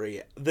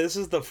story. This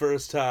is the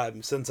first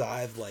time since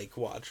I've,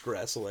 watched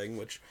wrestling,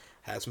 which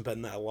hasn't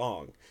been that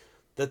long,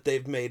 that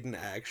they've made an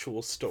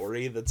actual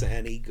story that's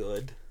any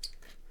good.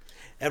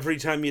 Every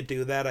time you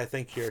do that, I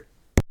think you're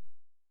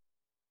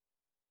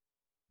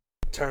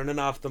turning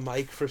off the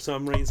mic for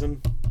some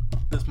reason.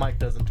 This mic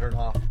doesn't turn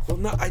off. Well,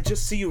 no, I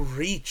just see you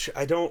reach.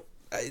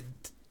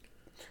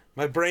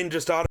 My brain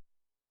just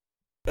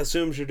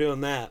assumes you're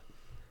doing that.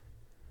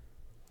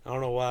 I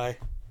don't know why.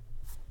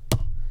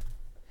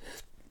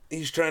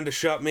 He's trying to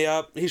shut me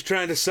up. He's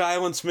trying to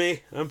silence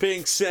me. I'm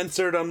being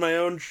censored on my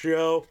own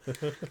show.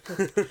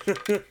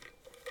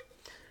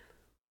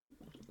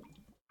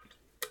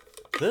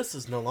 This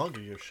is no longer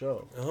your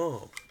show.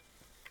 Oh.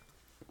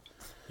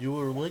 You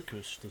will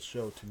relinquish the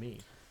show to me.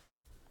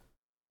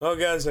 Well,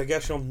 guys, I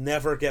guess you'll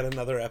never get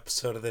another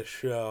episode of this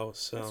show,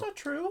 so... That's not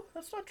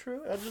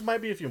true. It just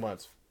might be a few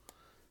months.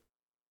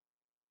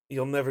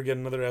 You'll never get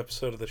another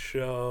episode of the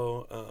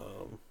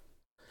show.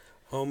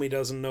 Homie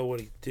doesn't know what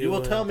he's doing. You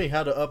will tell me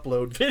how to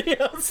upload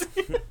videos.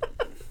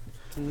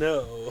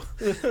 No.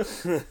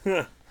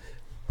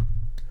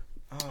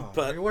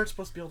 But you weren't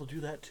supposed to be able to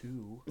do that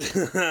too.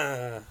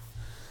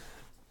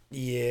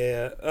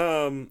 Yeah.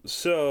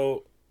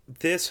 So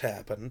this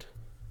happened.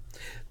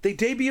 They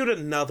debuted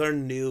another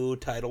new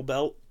title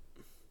belt.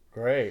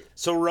 Great.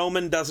 So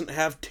Roman doesn't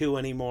have 2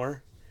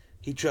 anymore.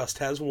 He just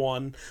has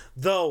 1.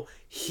 Though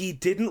he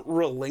didn't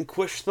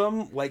relinquish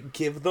them,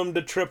 give them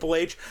to Triple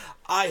H.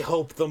 I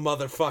hope the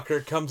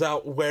motherfucker comes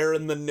out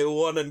wearing the new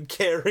one and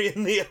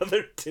carrying the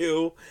other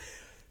 2.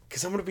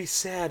 Because I'm going to be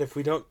sad if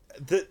we don't...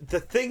 The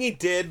thing he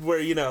did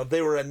where, you know,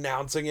 they were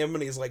announcing him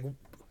and he's, like,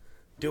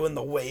 doing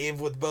the wave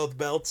with both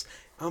belts,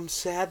 I'm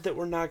sad that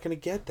we're not going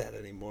to get that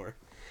anymore.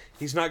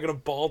 He's not going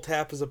to ball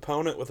tap his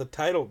opponent with a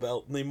title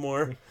belt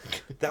anymore.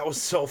 That was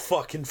so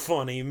fucking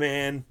funny,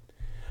 man.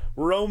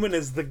 Roman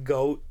is the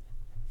GOAT.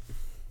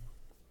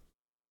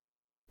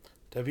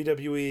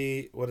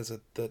 WWE, what is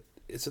it?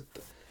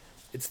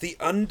 It's the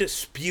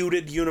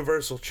undisputed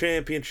Universal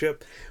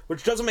Championship,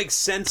 which doesn't make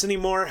sense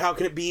anymore. How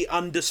can it be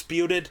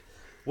undisputed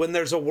when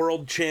there's a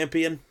world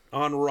champion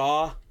on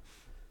Raw?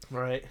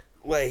 Right.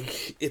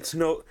 Like,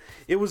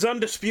 it was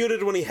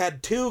undisputed when he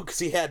had two, because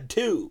he had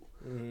two.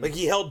 Like,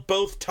 he held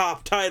both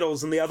top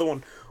titles, and the other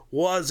one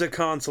was a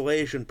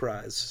consolation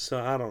prize. So,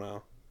 I don't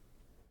know.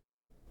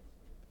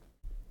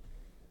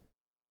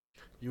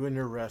 You and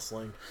your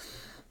wrestling.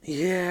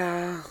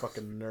 Yeah.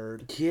 Fucking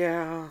nerd.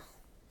 Yeah.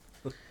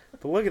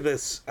 But look at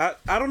this. I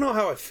don't know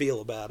how I feel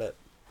about it.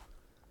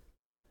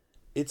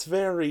 It's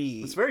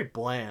very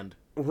bland.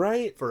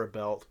 Right? For a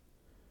belt.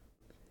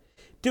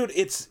 Dude,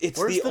 it's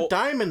Where's the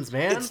diamonds,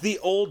 man? It's the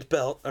old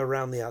belt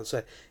around the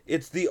outside.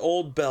 It's the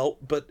old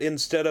belt, but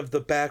instead of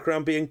the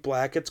background being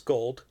black, it's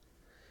gold.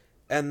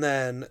 And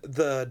then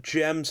the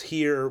gems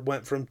here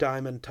went from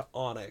diamond to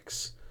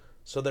onyx.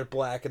 So they're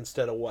black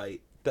instead of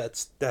white.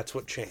 That's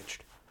what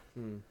changed.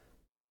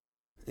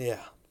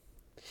 Yeah.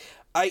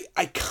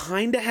 I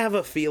kind of have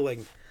a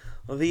feeling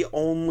the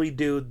only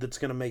dude that's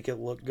going to make it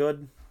look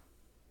good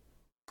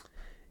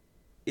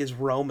is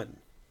Roman.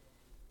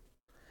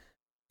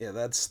 Yeah,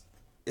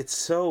 it's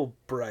so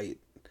bright.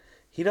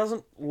 He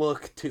doesn't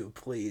look too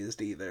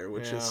pleased either,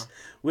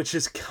 which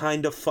is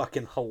kind of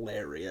fucking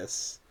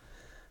hilarious.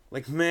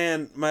 Like,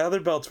 man, my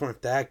other belts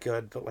weren't that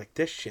good, but like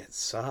this shit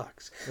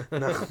sucks.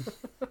 No.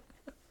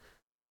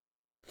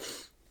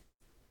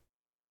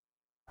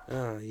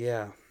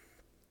 Yeah.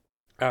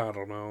 I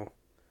don't know.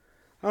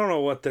 I don't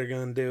know what they're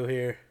gonna do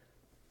here.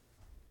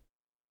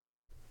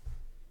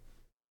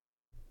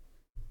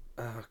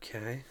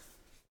 Okay.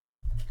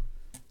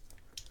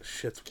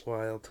 Shit's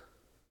wild.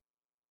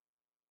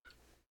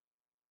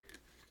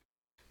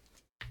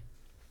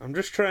 I'm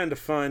just trying to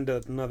find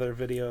another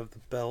video of the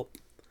belt.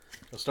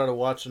 I started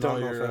watching all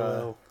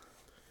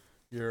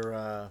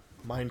your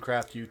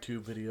Minecraft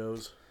YouTube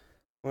videos.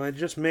 Well, I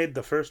just made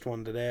the first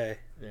one today.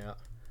 Yeah.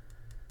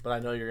 But I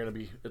know you're gonna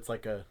be. It's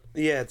like a.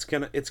 Yeah, it's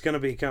gonna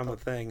become a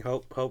thing.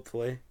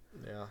 Hopefully.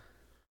 Yeah.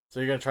 So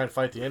you're gonna try and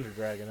fight the Ender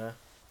Dragon, huh?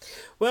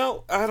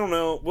 Well, I don't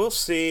know. We'll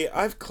see.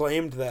 I've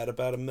claimed that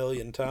about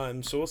 1,000,000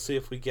 times, so we'll see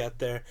if we get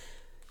there.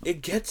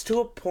 It gets to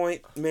a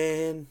point,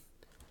 man,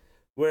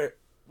 where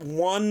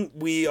one,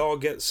 we all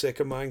get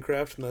sick of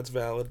Minecraft, and that's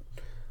valid,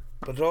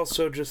 but it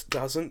also just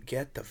doesn't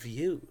get the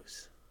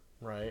views.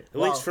 Right. At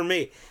least for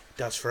me. It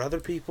does for other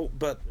people,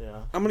 but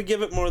yeah. I'm gonna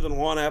give it more than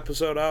one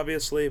episode,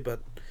 obviously, but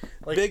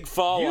like, big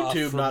fall off.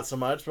 YouTube, not so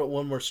much, but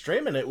when we're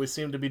streaming it, we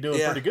seem to be doing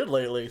pretty good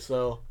lately,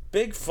 so.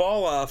 Big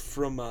fall off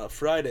from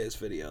Friday's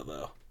video,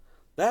 though.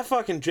 That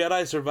fucking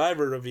Jedi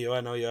Survivor review,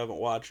 I know you haven't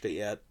watched it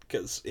yet,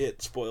 because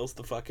it spoils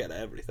the fuck out of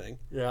everything.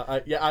 Yeah,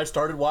 I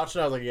started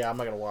watching it, I was like, I'm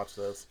not gonna watch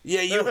this.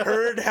 Yeah, you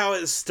heard how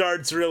it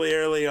starts really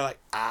early, you're like,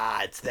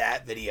 it's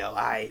that video,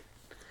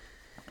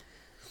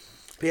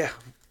 Yeah,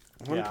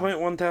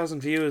 1.1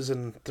 thousand views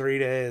in 3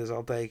 days,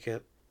 I'll take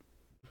it.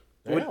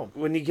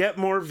 When you get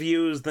more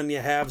views than you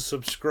have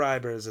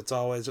subscribers,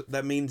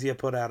 that means you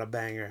put out a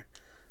banger.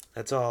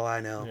 That's all I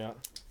know. Yeah.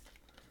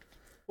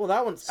 Well,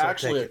 that one's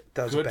actually a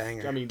good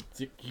banger. I mean,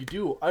 you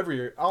do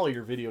all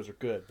your videos are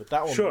good, but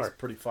that one was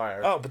pretty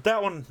fire. Oh, but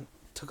that one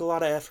took a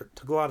lot of effort,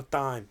 took a lot of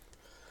time.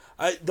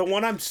 The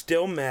one I'm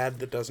still mad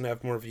that doesn't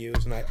have more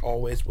views, and I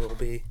always will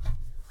be.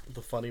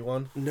 The funny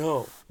one?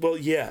 No. Well,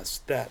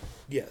 yes.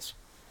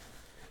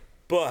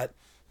 But,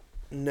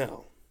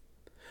 no.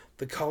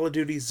 The Call of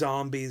Duty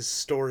Zombies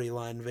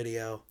storyline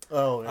video.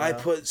 Oh, yeah. I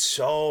put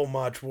so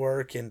much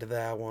work into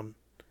that one.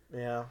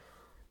 Yeah.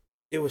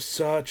 It was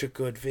such a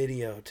good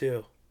video,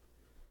 too.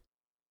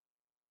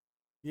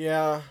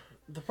 Yeah.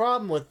 The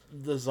problem with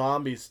the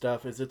zombie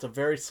stuff is it's a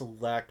very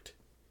select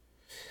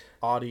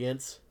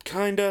audience.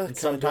 Kinda. And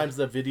sometimes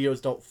the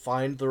videos don't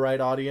find the right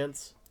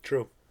audience.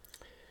 True.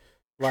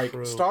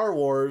 Like Star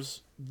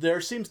Wars, there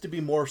seems to be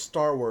more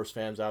Star Wars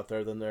fans out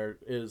there than there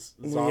is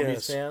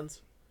zombies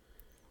fans.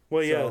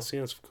 Well, yes,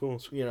 of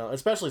course. You know,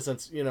 especially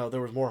since,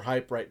 there's more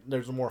hype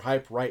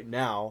right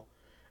now,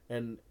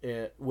 and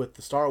with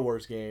the Star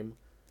Wars game,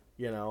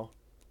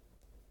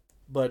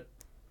 But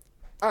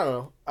I don't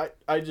know. I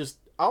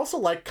also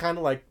like kind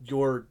of like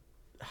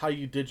how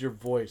you did your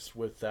voice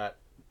with that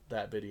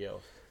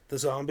video. The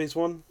zombies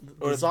one,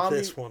 or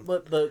this one?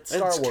 The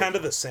Star Wars. It's kind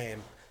of the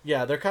same.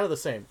 Yeah, they're kind of the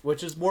same,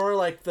 which is more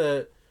like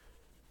the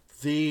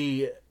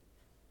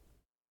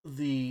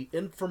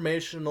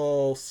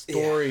informational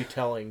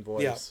storytelling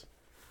voice.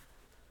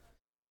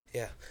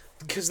 Yeah,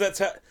 because that's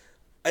how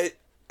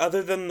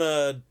other than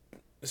the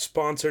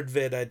sponsored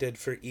vid I did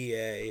for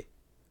EA,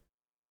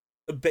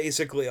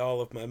 basically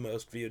all of my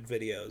most viewed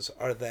videos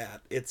are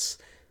that. It's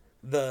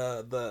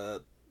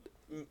the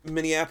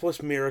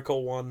Minneapolis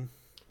Miracle one,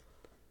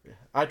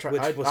 I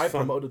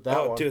promoted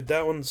that one. Dude,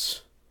 that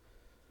one's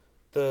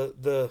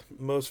the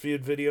most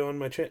viewed video on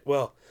my channel.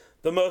 Well,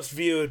 the most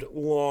viewed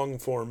long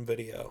form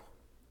video.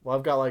 Well,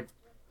 I've got like,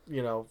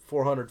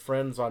 400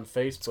 friends on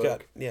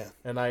Facebook. Yeah.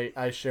 And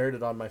I shared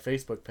it on my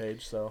Facebook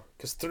page, so.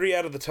 Because 3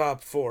 out of the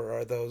top 4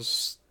 are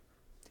those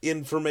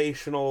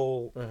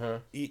informational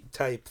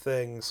type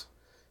things.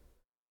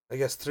 I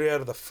guess 3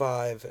 out of the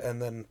 5,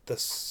 and then the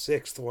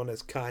 6th one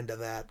is kind of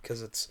that,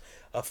 because it's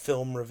a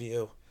film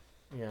review.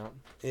 Yeah.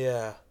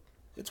 Yeah.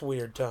 It's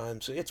weird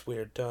times. The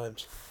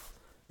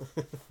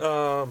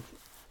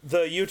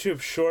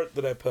YouTube short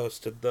that I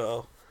posted,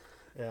 though,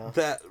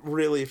 that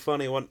really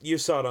funny one, you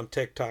saw it on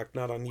TikTok,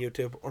 not on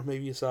YouTube, or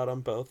maybe you saw it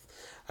on both.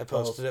 I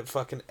posted it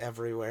fucking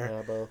everywhere.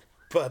 Yeah, both.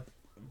 But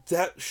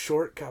that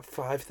short got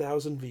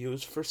 5,000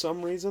 views for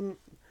some reason.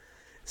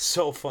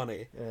 So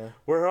funny. Yeah.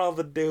 We're all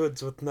the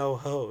dudes with no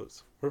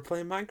hose. We're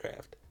playing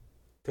Minecraft.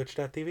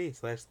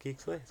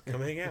 Twitch.tv/TheGeekSlays.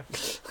 Come hang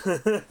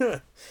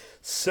out.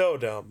 So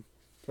dumb.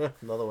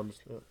 Another one.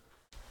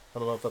 I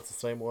don't know if that's the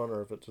same one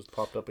or if it just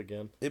popped up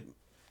again.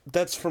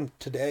 That's from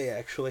today,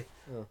 actually.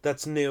 Yeah.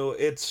 That's new.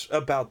 It's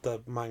about the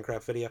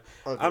Minecraft video.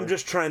 Okay. I'm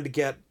just trying to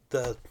get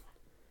the...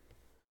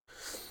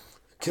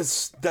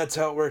 Because that's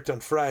how it worked on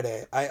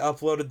Friday. I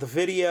uploaded the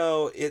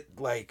video. It,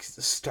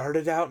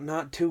 started out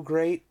not too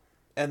great.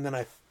 And then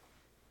I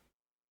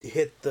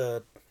hit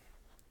a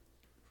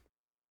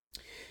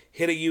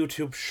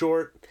YouTube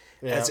short.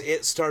 Yeah. As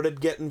it started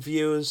getting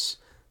views.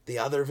 The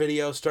other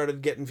video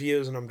started getting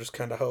views. And I'm just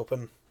kind of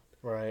hoping...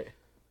 Right.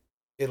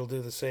 It'll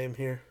do the same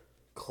here.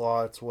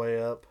 Claw its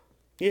way up.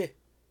 Yeah.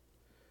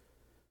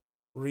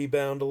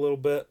 Rebound a little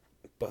bit.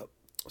 But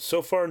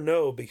so far,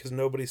 no, because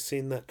nobody's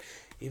seen that.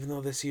 Even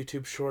though this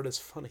YouTube short is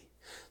funny.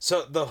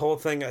 So the whole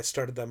thing, I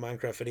started that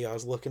Minecraft video. I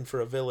was looking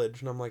for a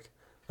village. And I'm like,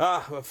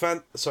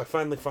 so I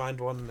finally find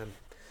one. And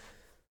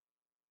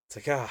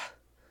it's like,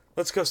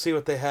 let's go see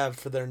what they have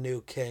for their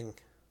new king.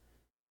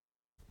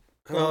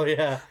 Oh,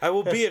 yeah. I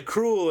will be a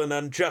cruel and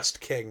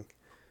unjust king.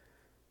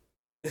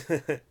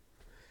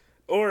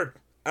 Or,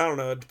 I don't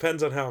know, it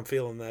depends on how I'm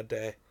feeling that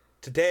day.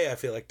 Today, I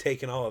feel like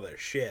taking all of their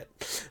shit.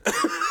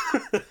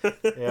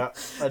 Yeah,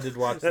 I did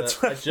watch that.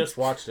 I just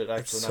watched it,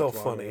 actually, it's not so too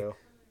long funny.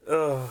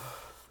 ago.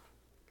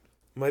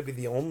 Might be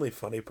the only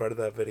funny part of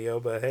that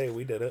video, but hey,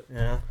 we did it.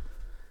 Yeah.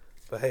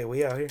 But hey,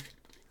 we out here.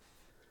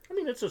 I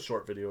mean, it's a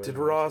short video. Did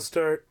Raw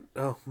start?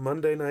 Oh,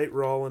 Monday Night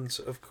Rollins,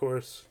 of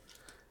course.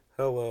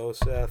 Hello,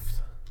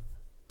 Seth.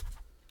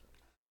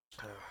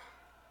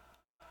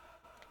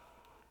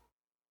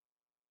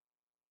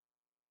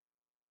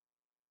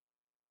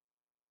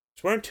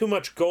 He's wearing too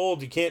much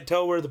gold. You can't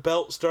tell where the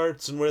belt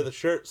starts and where the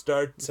shirt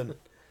starts. And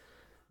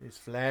he's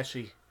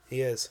flashy.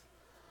 He is.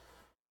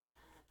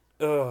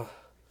 The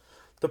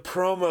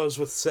promos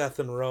with Seth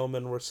and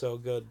Roman were so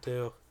good,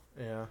 too.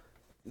 Yeah.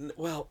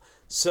 Well,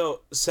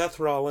 so Seth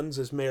Rollins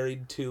is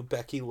married to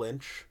Becky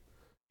Lynch.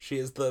 She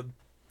is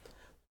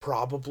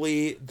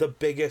probably the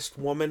biggest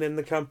woman in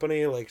the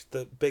company, like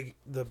the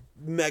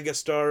mega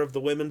star of the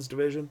women's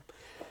division.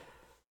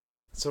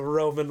 So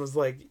Roman was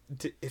like,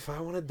 if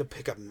I wanted to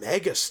pick a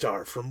mega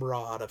star from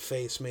Raw to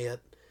face me at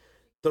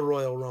the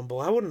Royal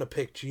Rumble, I wouldn't have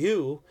picked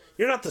you.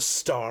 You're not the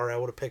star I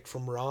would have picked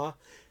from Raw.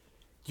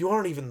 You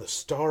aren't even the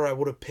star I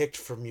would have picked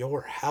from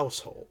your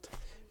household.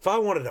 If I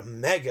wanted a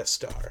mega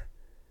star,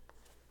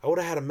 I would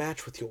have had a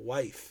match with your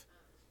wife.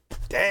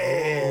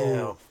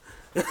 Damn.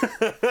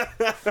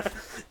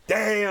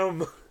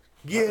 Damn.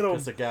 Get him.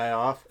 Piss a guy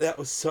off. That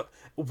was so...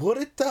 Would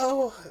it,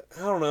 though?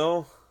 I don't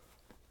know.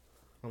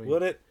 I mean,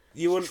 would it?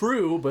 You wouldn't,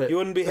 true, but... You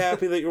wouldn't be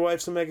happy that your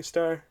wife's a mega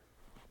star?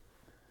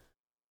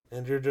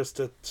 And you're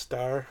just a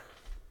star?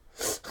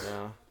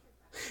 Yeah.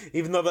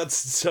 Even though that's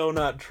so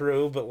not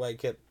true, but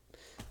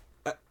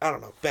I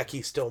don't know.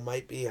 Becky still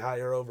might be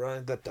higher over on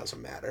it. That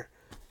doesn't matter.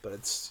 But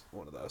it's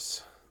one of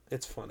those.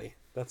 It's funny.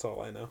 That's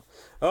all I know.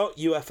 Oh,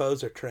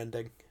 UFOs are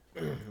trending.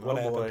 What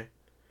happened?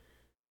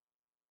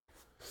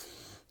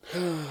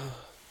 Boy.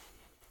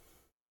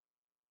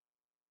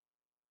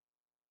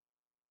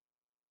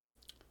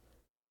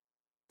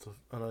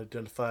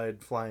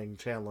 Unidentified flying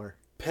Chandler.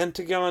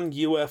 Pentagon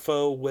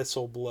UFO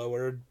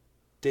whistleblower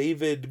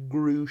David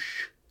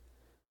Grush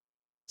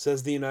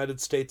says the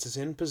United States is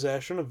in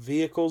possession of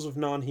vehicles of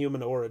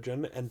non-human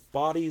origin and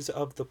bodies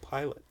of the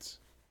pilots.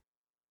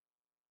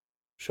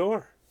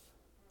 Sure.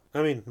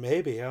 I mean,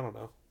 maybe. I don't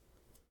know.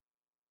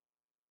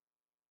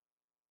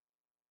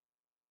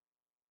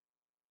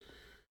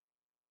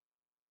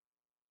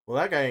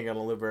 Well, that guy ain't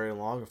gonna live very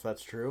long if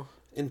that's true.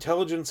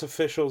 Intelligence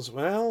officials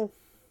now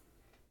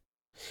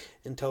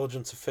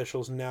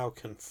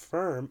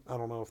confirm... I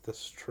don't know if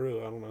this is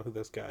true. I don't know who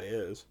this guy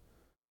is.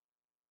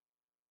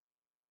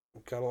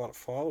 Got a lot of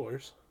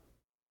followers.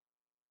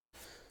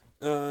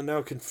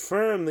 Now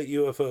confirm that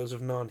UFOs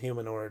of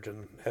non-human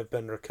origin have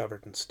been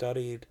recovered and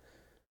studied.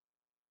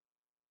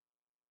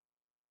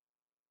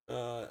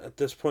 At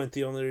this point,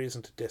 the only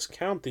reason to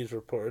discount these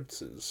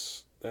reports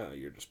is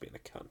you're just being a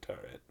cunt,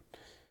 alright.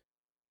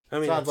 I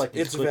mean, Sounds like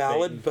it's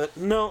valid, but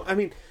no, I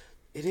mean,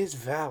 It is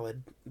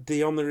valid.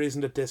 The only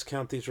reason to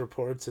discount these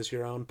reports is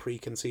your own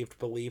preconceived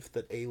belief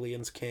that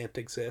aliens can't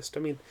exist. I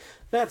mean,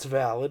 that's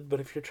valid,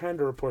 but if you're trying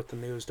to report the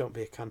news, don't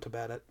be a cunt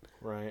about it.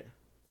 Right.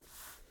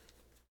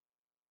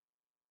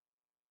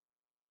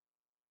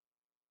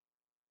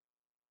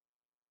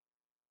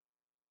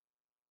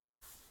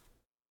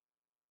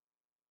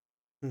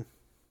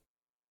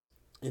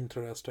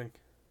 Interesting.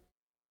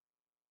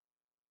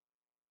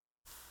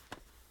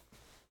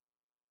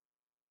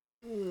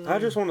 I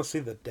just want to see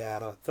the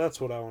data. That's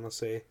what I want to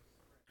see.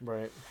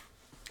 Right.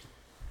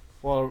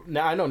 Well,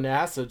 now I know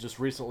NASA just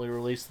recently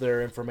released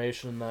their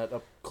information that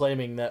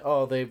claiming that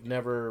they've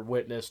never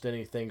witnessed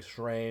anything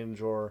strange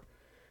or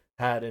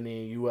had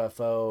any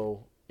UFO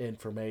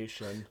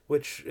information.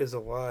 Which is a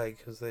lie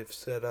because they've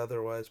said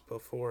otherwise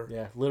before.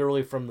 Yeah,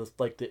 literally from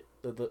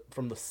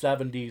from the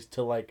 70s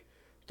to like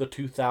the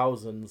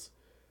 2000s,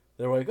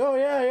 they're like, oh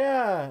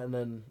yeah, and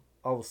then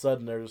all of a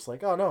sudden they're just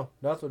like, oh no,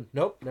 nothing,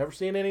 nope, never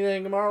seen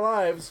anything in our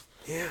lives.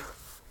 Yeah.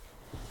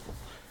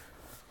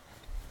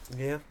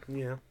 Yeah.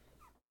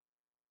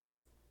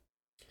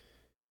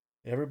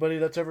 Everybody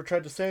that's ever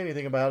tried to say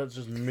anything about it's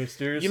just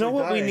mysteriously You know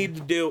what dying. we need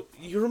to do?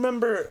 You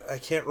remember, I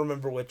can't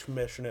remember which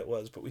mission it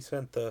was, but we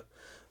sent the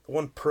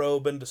one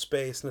probe into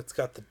space and it's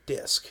got the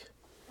disc,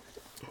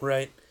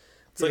 right?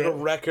 It's like a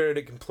record,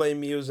 it can play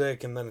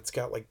music, and then it's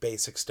got like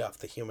basic stuff,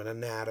 the human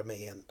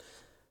anatomy and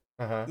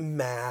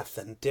math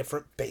and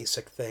different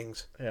basic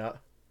things. Yeah.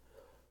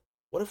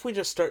 What if we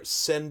just start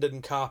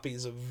sending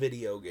copies of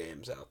video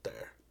games out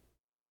there?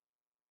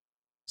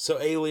 So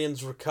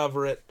aliens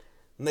recover it,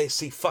 and they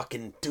see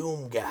fucking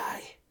Doom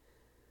Guy,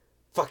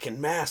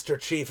 fucking Master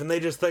Chief, and they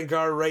just think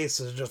our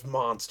race is just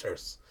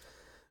monsters.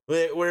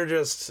 We're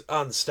just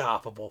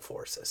unstoppable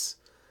forces.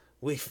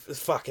 We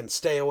fucking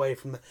stay away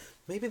from that.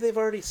 Maybe they've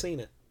already seen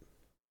it.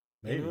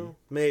 Maybe. You know?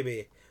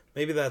 Maybe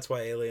that's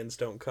why aliens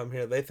don't come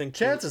here. They think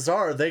chances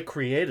are they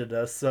created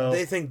us, so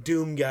they think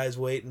Doom Guy's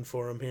waiting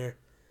for them here.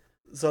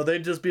 So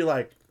they'd just be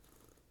like,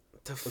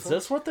 is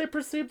this what they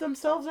perceive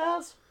themselves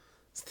as?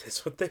 Is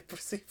this what they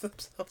perceive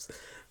themselves?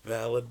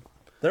 Valid.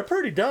 They're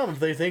pretty dumb if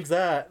they think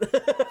that.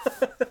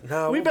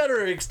 No, we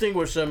better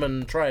extinguish them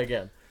and try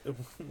again.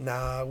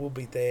 Nah, we'll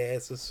beat their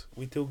asses.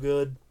 We too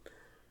good.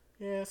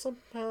 Yeah,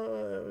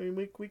 somehow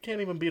we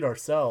can't even beat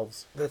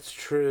ourselves. That's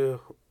true.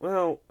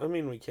 Well, I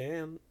mean, we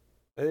can.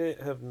 I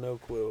have no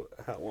clue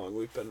how long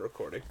we've been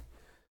recording.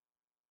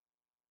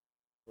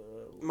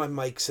 My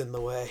mic's in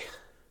the way.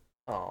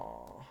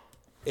 Aww.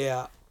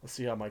 Yeah. Let's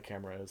see how my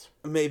camera is.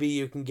 Maybe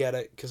you can get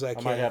it, because I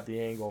can't. I might have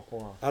the angle.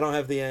 Hold on. I don't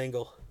have the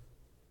angle.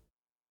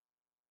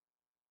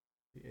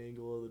 The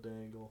angle of the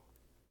dangle.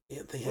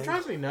 Yeah, what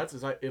drives me nuts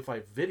is if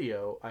I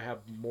video, I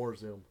have more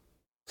zoom.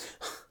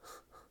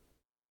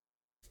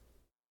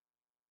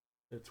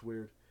 It's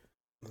weird.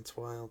 That's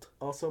wild.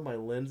 Also, my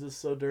lens is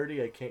so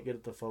dirty, I can't get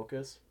it to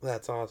focus.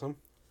 That's awesome.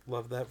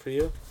 Love that for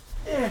you.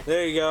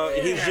 There you go.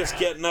 Yeah. He's just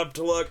getting up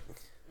to look.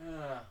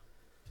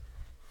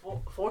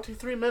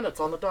 43 minutes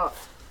on the dot.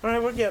 All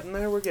right, we're getting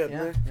there. We're getting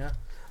there. Yeah.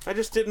 I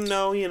just didn't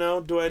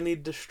know, do I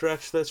need to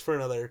stretch this for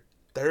another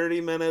 30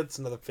 minutes,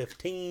 another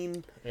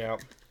 15? Yeah.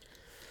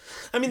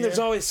 I mean, there's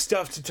always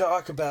stuff to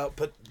talk about,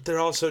 but there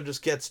also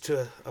just gets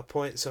to a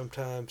point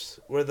sometimes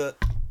where the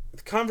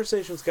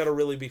conversation's got to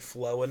really be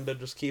flowing to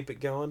just keep it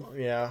going.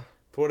 Yeah.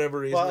 For whatever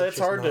reason. Well, it's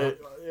hard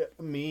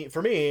for me,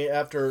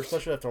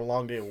 especially after a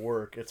long day of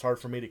work, it's hard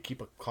for me to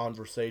keep a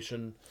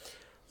conversation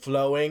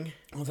flowing.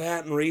 Well,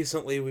 that, and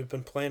recently we've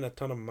been playing a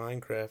ton of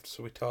Minecraft,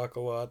 so we talk a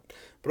lot.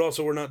 But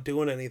also we're not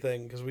doing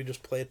anything because we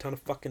just play a ton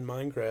of fucking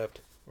Minecraft.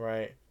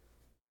 Right.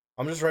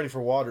 I'm just ready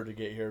for water to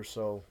get here,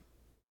 so,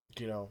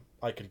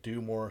 I can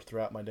do more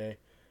throughout my day.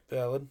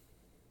 Valid.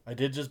 I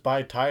did just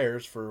buy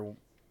tires for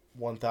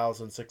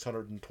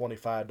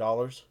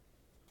 $1,625.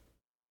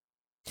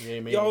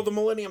 Yo, the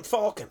Millennium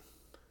Falcon.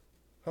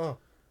 Huh.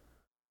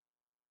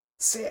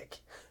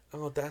 Sick.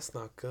 Oh, that's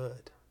not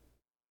good.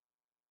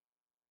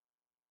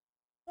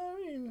 I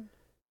mean,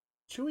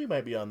 Chewie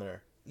might be on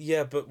there.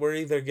 Yeah, but we're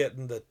either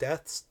getting the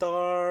Death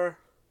Star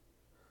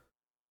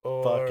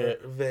or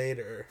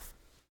Vader.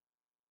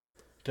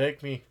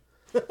 Take me.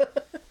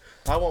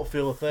 I won't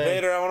feel a thing.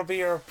 Vader, I want to be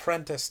your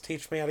apprentice.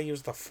 Teach me how to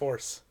use the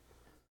Force.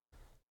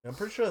 I'm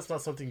pretty sure that's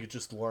not something you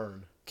just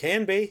learn.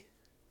 Can be.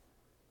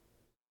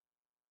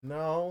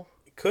 No.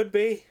 It could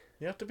be.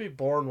 You have to be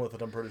born with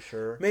it, I'm pretty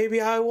sure. Maybe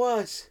I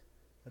was.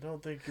 I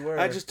don't think you were.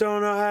 I just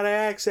don't know how to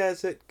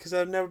access it because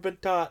I've never been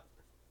taught.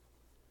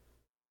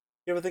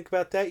 You ever think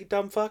about that, you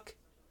dumb fuck?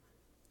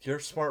 You're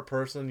a smart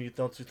person.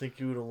 Don't you think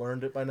you would have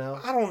learned it by now?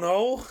 I don't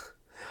know.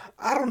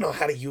 I don't know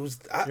how to use...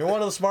 You're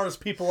one of the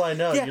smartest people I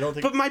know. Yeah, you don't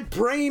think... but my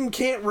brain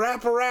can't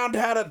wrap around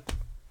how to...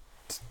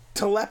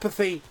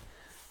 telepathy.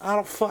 I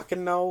don't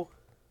fucking know.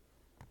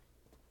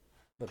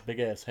 That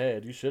big-ass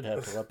head. You should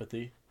have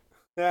telepathy.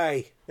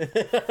 Hey.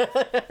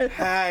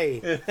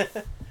 Hey.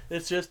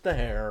 It's just the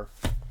hair.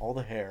 All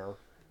the hair.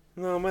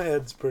 No, my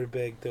head's pretty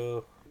big,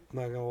 though. I'm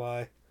not gonna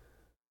lie.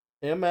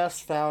 MS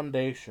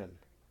Foundation.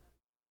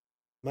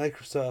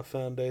 Microsoft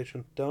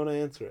Foundation. Don't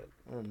answer it.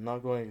 I'm not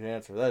going to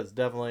answer. That is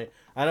definitely...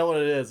 I know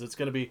what it is. It's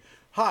going to be,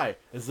 hi,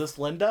 is this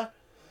Linda?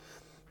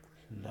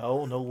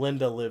 No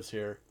Linda lives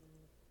here.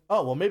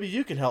 Oh, well, maybe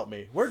you can help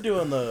me. We're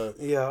doing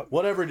the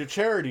whatever to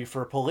charity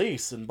for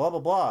police and blah, blah,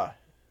 blah.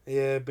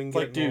 Yeah, I've been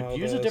getting like, dude,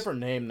 use a different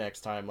name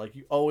next time. Like,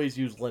 you always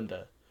use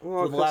Linda.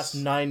 Well, for the last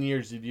 9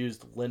 years, you've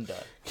used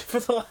Linda. For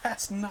the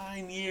last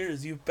 9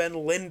 years, you've been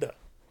Linda.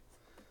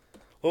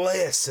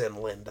 Listen,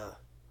 Linda.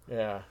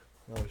 Yeah.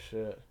 Oh,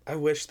 shit. I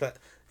wish that...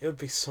 It would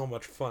be so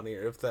much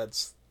funnier if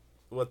that's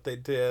what they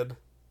did.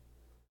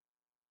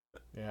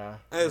 Yeah.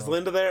 Is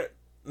Linda there?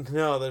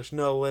 No, there's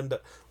no Linda.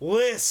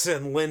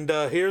 Listen,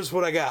 Linda, here's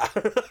what I got.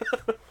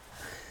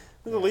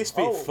 At least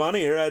be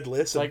funnier, I'd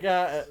listen. Like,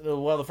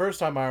 well, the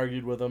first time I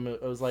argued with him,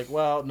 it was like,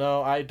 well,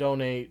 no, I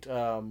donate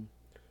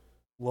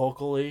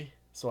locally,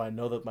 so I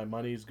know that my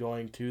money's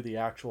going to the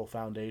actual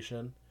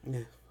foundation. Yeah.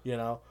 You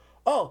know?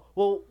 Oh,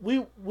 well,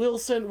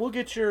 we'll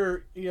get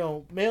your,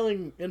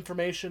 mailing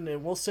information,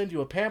 and we'll send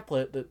you a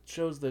pamphlet that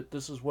shows that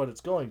this is what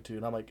it's going to.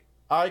 And I'm like,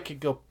 I could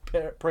go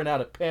print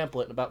out a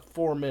pamphlet in about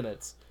 4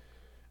 minutes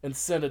and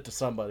send it to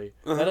somebody.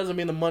 Uh-huh. That doesn't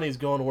mean the money's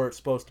going where it's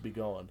supposed to be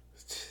going.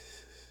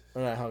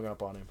 And I hung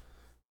up on him.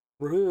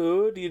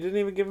 Rude. You didn't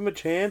even give him a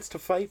chance to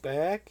fight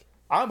back?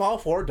 I'm all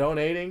for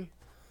donating,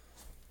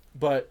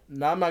 but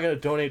I'm not going to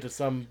donate to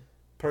some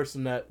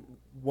person that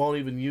won't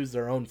even use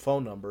their own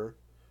phone number.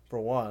 For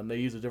one, they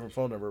use a different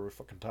phone number every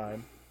fucking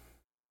time.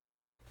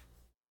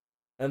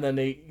 And then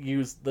they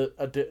use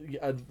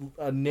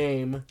a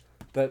name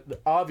that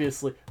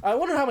obviously... I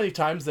wonder how many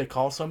times they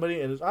call somebody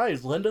and it's,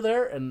 is Linda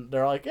there? And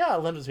they're like, yeah,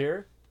 Linda's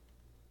here.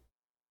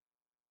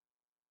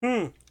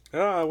 Oh,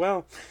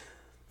 well,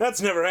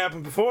 that's never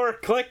happened before.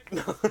 Click.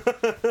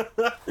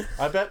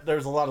 I bet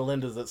there's a lot of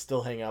Lindas that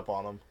still hang up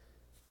on them.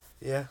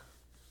 Yeah.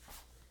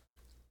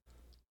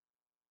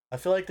 I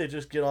feel like they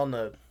just get on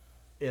the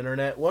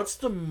internet. What's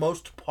the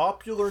most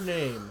popular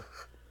name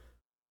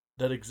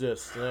that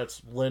exists? And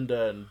that's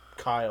Linda and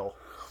Kyle.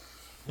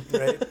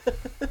 Right.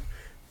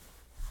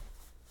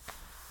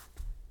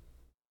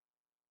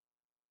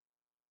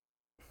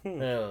 I don't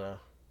know.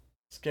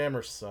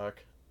 Scammers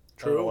suck.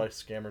 True. I don't know why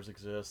scammers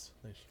exist.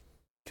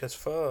 Because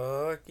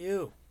fuck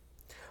you.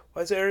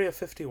 Why is Area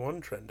 51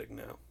 trending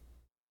now?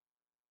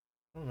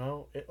 I don't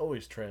know. It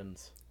always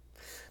trends.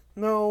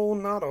 No,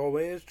 not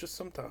always. Just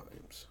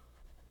sometimes.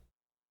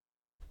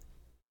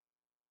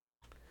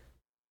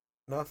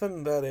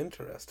 Nothing that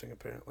interesting,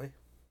 apparently.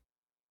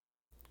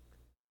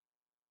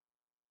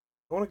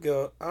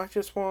 I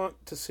just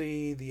want to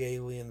see the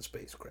alien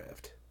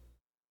spacecraft.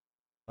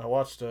 I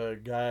watched a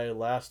guy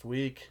last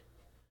week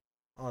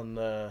on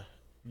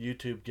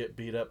YouTube get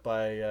beat up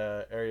by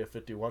Area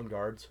 51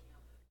 guards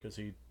because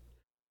he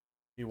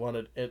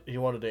wanted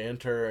to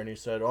enter, and he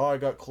said, "Oh, I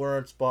got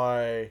clearance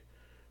by."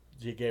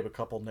 He gave a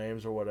couple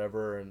names or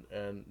whatever,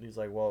 and he's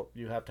like, "Well,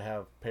 you have to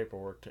have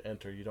paperwork to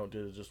enter. You don't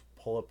just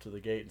pull up to the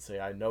gate and say,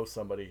 'I know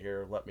somebody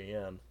here, let me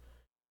in.'" And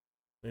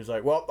he's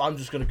like, "Well, I'm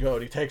just gonna go,"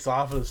 and he takes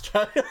off with his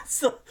child.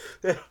 so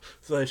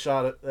they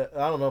shot it.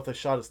 I don't know if they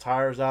shot his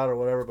tires out or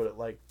whatever,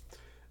 but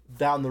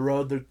down the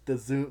road,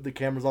 the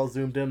camera's all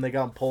zoomed in. They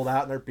got him pulled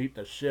out, and they're beating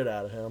the shit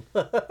out of him.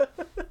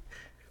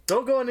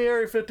 Don't go in the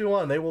Area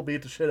 51. They will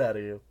beat the shit out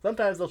of you.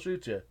 Sometimes they'll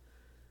shoot you.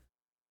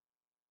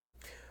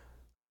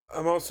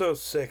 I'm also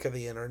sick of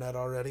the internet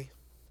already.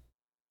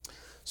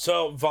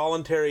 So,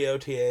 voluntary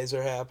OTAs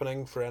are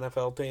happening for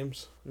NFL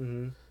teams.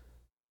 Mm-hmm.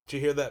 Did you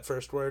hear that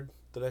first word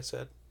that I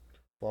said?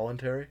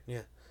 Voluntary?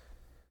 Yeah.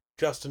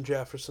 Justin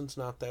Jefferson's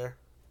not there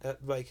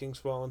at Vikings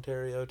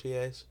voluntary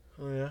OTAs.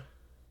 Oh, yeah?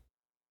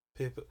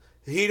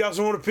 He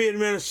doesn't want to be in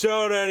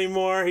Minnesota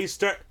anymore.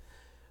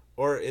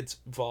 Or it's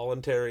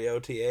voluntary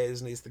OTAs,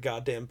 and he's the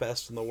goddamn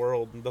best in the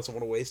world and doesn't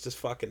want to waste his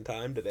fucking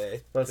time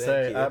today. Let's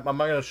say, am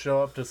I going to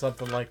show up to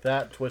something like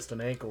that, twist an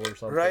ankle or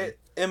something? Right?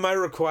 Am I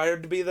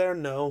required to be there?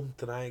 No,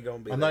 then I ain't going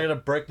to be there. I'm not going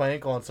to break my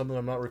ankle on something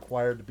I'm not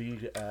required to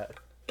be at.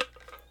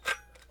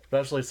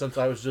 Especially since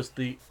I was just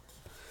the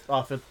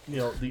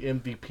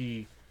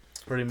MVP,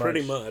 pretty much.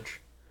 Pretty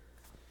much.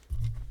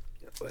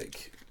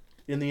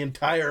 In the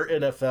entire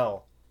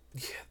NFL.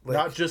 Yeah,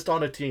 not just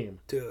on a team.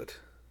 Dude.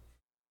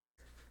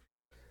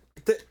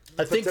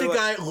 I think the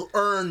guy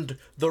earned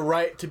the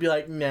right to be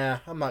like, nah,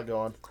 I'm not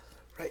going.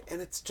 Right,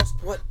 and it's just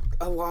what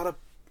a lot of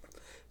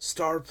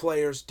star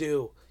players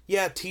do.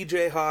 Yeah,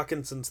 TJ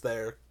Hawkinson's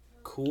there.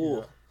 Cool.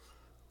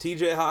 Yeah.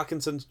 TJ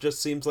Hawkinson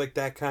just seems like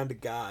that kind of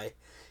guy.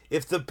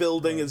 If the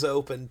building is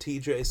open,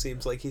 TJ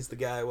seems like he's the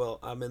guy, well,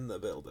 I'm in the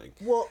building.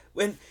 Well,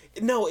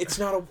 no, it's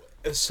not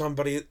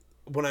somebody,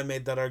 when I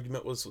made that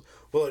argument was,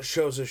 well, it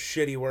shows a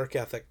shitty work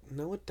ethic.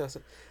 No, it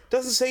doesn't. It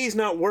doesn't say he's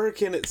not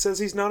working. It says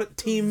he's not at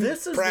team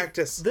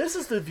practice. This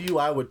is the view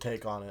I would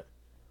take on it.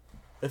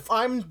 If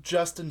I'm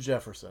Justin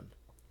Jefferson,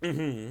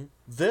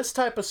 this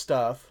type of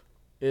stuff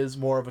is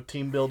more of a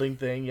team building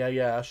thing.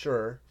 Yeah,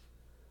 sure.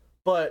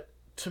 But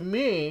to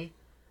me,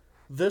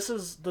 this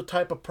is the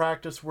type of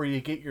practice where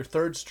you get your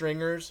third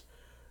stringers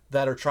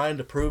that are trying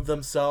to prove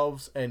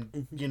themselves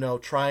and,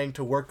 trying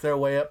to work their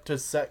way up to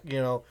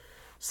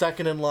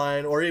second in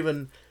line, or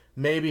even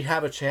maybe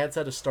have a chance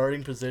at a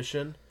starting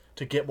position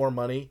to get more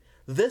money,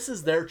 this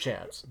is their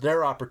chance,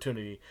 their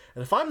opportunity.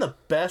 And if I'm the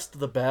best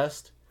of the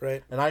best,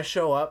 right, and I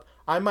show up,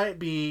 I might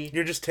be...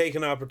 You're just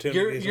taking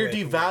opportunities. You're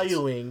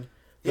devaluing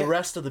the Yeah.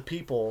 rest of the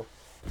people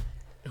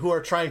who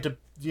are trying to,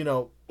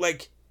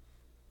 Like,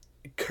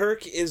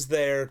 Kirk is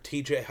there,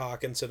 TJ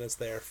Hawkinson is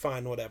there,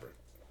 fine, whatever.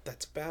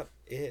 That's about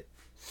it.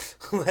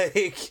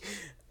 Like,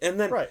 and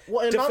then... Right.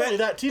 Well, and not only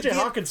that, TJ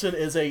Hawkinson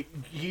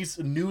he's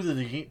new to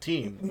the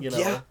team,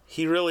 Yeah,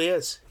 he really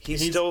is.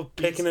 He's still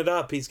picking it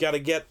up. He's got to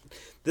get...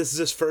 This is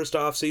his first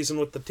off-season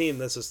with the team.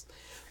 This is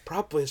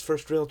probably his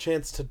first real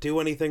chance to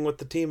do anything with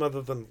the team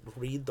other than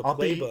read the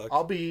playbook.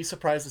 I'll be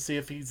surprised to see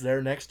if he's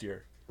there next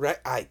year. Right?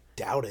 I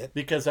doubt it.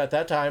 Because at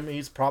that time,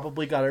 he's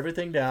probably got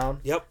everything down.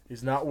 Yep.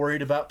 He's not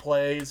worried about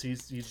plays.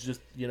 He's just,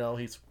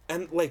 he's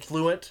and like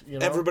fluent.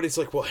 Everybody's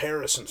like, well,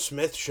 Harrison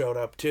Smith showed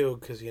up too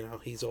because,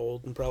 he's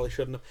old and probably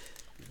shouldn't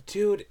have.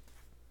 Dude,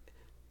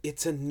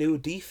 it's a new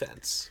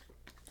defense.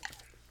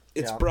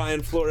 It's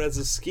Brian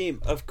Flores'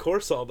 scheme. Of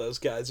course all those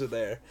guys are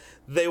there.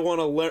 They want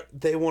to learn.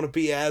 They want to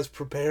be as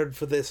prepared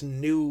for this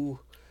new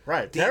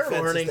defense. They're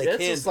learning.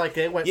 It's just like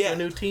they went to a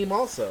new team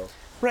also.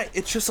 Right.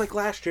 It's just like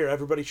last year.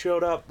 Everybody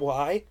showed up.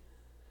 Why?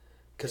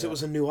 Because it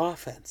was a new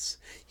offense.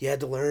 You had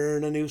to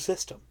learn a new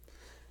system.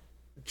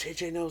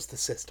 JJ knows the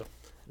system.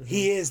 Mm-hmm.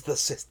 He is the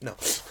system.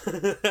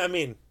 No. I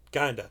mean,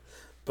 kinda.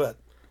 But.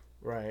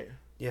 Right.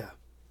 Yeah.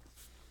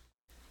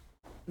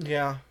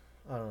 Yeah.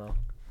 I don't know.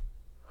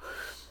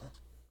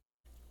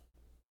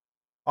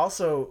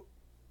 Also,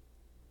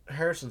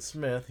 Harrison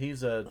Smith,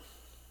 he's a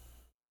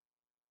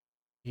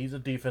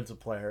defensive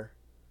player.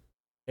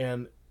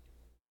 And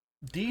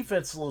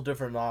defense is a little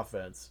different than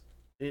offense.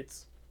 When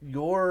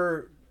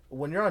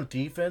you're on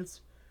defense,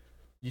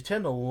 you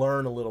tend to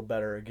learn a little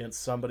better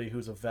against somebody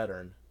who's a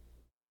veteran.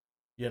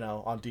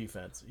 On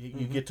defense.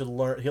 You get to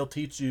learn. He'll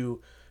teach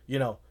you,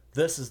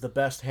 this is the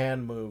best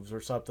hand moves or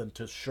something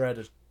to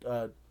shred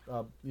a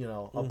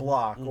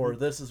block, or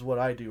this is what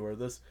I do, or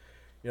this,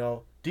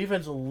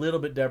 defense is a little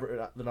bit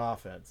different than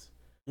offense,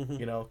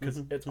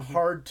 because it's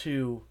hard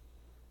to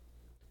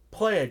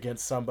play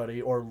against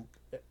somebody or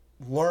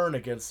learn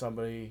against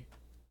somebody,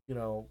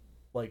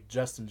 like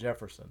Justin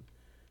Jefferson,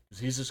 because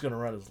he's just going to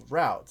run his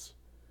routes,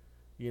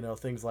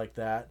 things like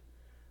that.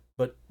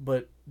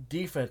 But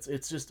defense,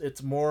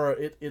 it's more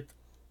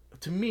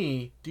to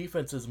me,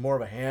 defense is more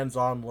of a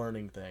hands-on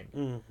learning thing.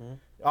 Mm-hmm.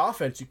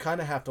 Offense, you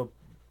kind of have to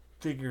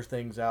figure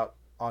things out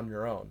on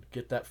your own.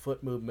 Get that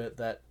foot movement,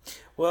 then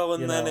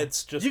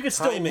it's just you can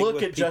still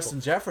look at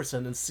Justin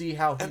Jefferson and see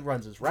how he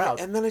runs his routes. Right,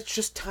 and then it's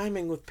just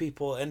timing with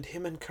people, and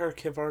him and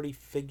Kirk have already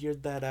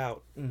figured that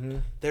out. Mm-hmm.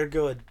 They're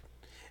good.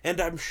 And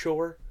I'm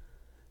sure,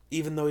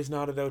 even though he's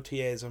not at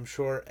OTAs, I'm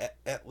sure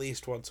at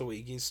least once a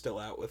week he's still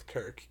out with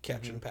Kirk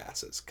catching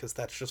passes, because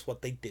that's just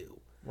what they do.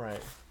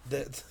 Right.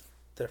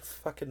 They're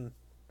fucking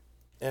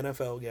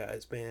NFL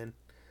guys, man.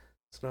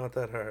 It's not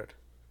that hard.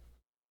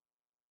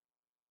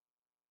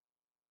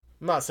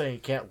 I'm not saying you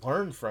can't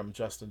learn from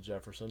Justin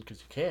Jefferson, because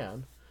you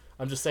can.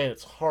 I'm just saying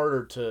it's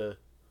harder to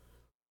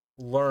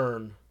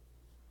learn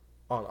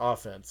on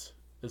offense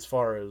as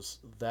far as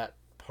that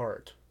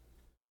part.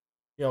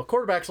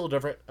 Quarterback's a little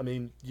different. I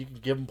mean, you can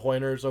give them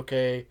pointers,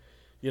 okay,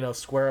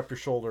 square up your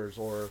shoulders,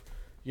 or,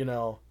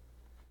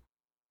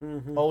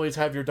 always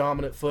have your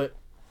dominant foot,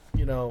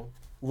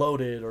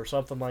 loaded or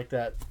something like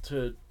that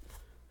to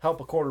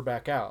help a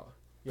quarterback out.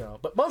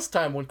 But most of the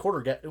time when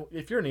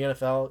if you're in the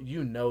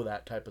NFL,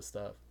 that type of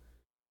stuff.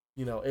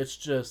 It's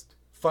just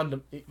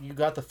you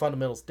got the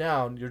fundamentals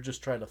down, you're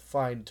just trying to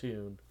fine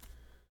tune.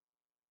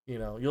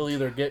 You'll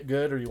either get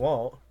good or you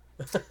won't.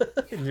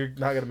 And you're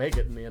not going to make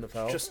it in the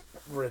NFL. Just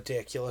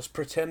ridiculous.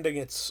 Pretending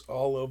it's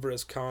all over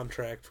his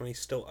contract when he's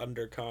still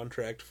under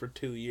contract for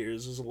 2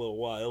 years is a little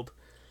wild.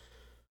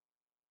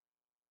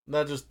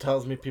 That just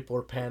tells me people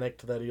are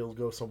panicked that he'll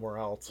go somewhere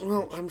else.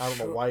 Well, I don't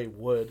know why he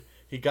would.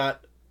 He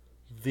got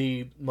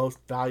the most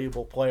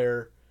valuable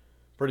player,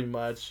 pretty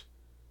much,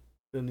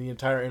 in the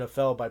entire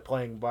NFL by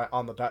playing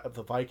on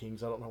the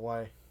Vikings. I don't know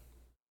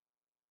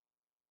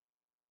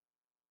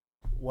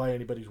why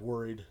anybody's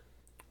worried.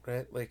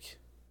 Right, like...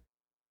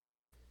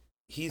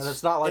 And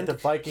it's not like the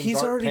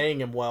Vikings aren't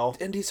paying him well.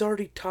 And he's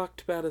already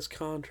talked about his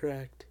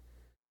contract.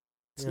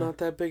 It's not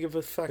that big of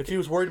a fucking... If he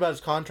was worried about his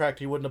contract,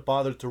 he wouldn't have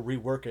bothered to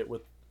rework it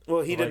with...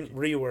 Well, he didn't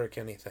rework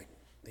anything.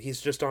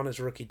 He's just on his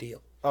rookie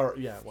deal. Oh,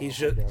 yeah. Well,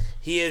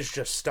 he is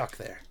just stuck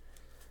there.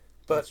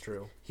 But that's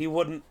true. He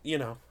wouldn't,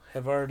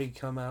 have already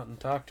come out and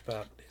talked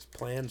about his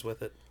plans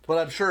with it. But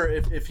I'm sure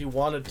if he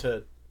wanted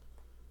to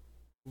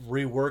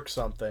rework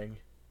something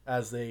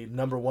as the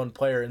number one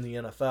player in the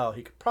NFL,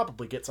 he could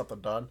probably get something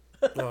done.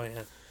 Oh,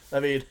 yeah. I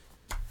mean,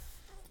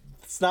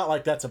 it's not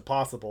like that's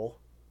impossible.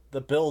 The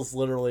Bills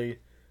literally,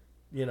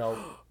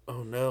 oh,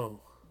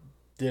 no.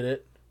 Did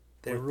it.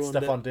 They with ruined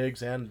Stephon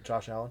Diggs and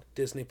Josh Allen.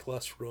 Disney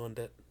Plus ruined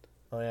it.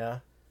 Oh, yeah?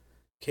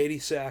 Katie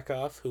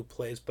Sackhoff, who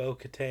plays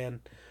Bo-Katan,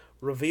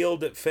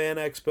 revealed at Fan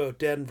Expo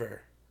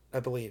Denver, I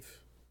believe.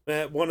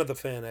 At one of the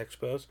Fan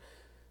Expos,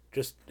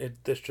 This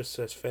just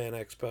says Fan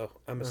Expo.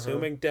 I'm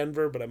assuming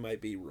Denver, but I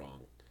might be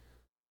wrong.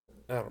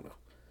 I don't know.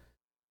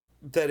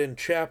 That in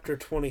chapter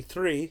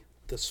 23,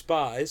 The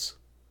Spies,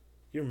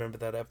 you remember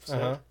that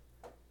episode?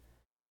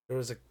 There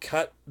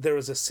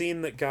was a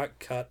scene that got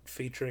cut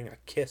featuring a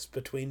kiss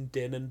between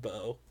Din and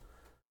Bo.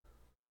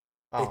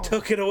 They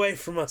took it away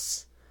from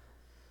us.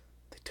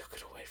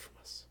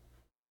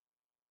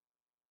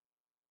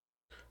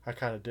 I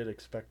kind of did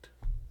expect.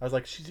 I was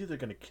like, she's either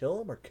going to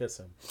kill him or kiss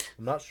him.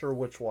 I'm not sure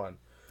which one.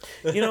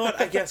 You know what?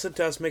 I guess it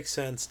does make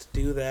sense to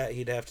do that.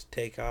 He'd have to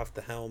take off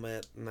the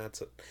helmet, and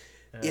that's it.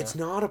 Yeah. It's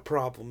not a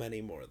problem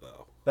anymore,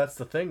 though. That's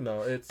the thing,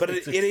 though. It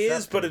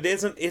is, but it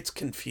isn't. It's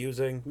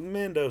confusing.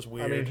 Mando's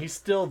weird. I mean, he's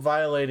still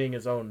violating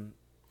his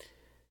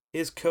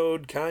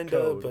code, kind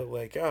of, but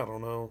like, I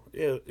don't know.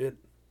 It.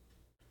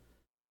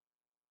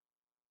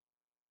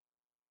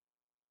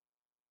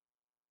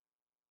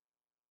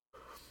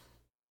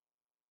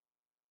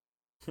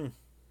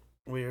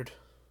 Weird.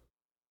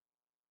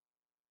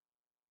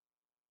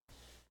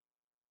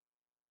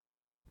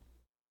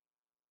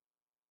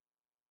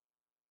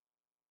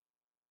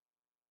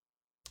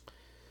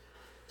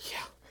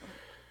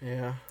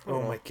 Yeah.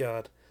 Oh my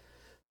god.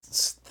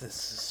 This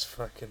is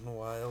fucking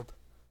wild.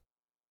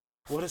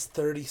 What is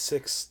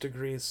 36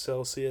 degrees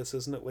Celsius?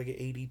 Isn't it like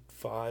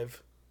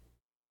 85?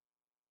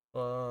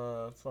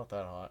 It's not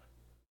that hot.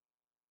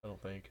 I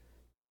don't think.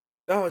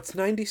 Oh, it's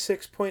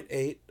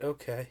 96.8.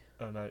 Okay.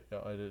 Oh, no,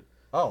 I did.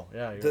 Oh,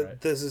 yeah, you're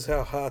right. This is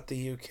how hot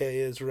the UK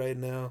is right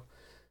now.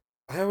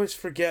 I always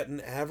forget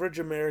an average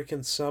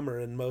American summer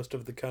in most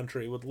of the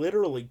country would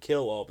literally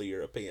kill all the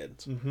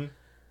Europeans. Mm-hmm.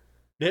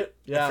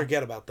 Yeah. I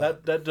forget about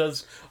that. That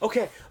does.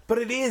 Okay, but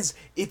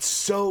it's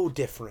so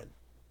different.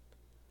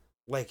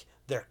 Like,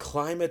 their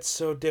climate's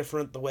so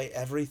different, the way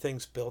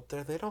everything's built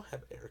there. They don't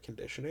have air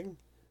conditioning.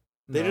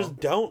 They just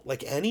don't,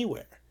 like,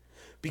 anywhere.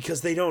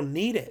 Because they don't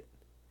need it.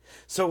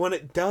 So when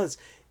it does,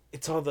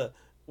 it's all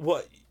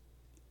what,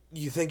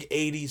 you think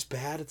 80's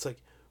bad? It's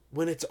like,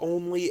 when it's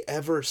only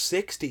ever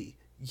 60.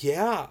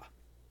 Yeah.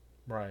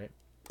 Right.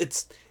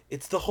 It's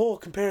the whole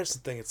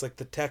comparison thing. It's like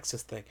the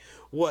Texas thing.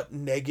 What,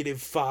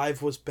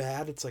 -5 was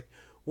bad? It's like,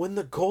 when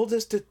the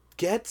coldest it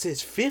gets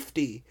is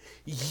 50.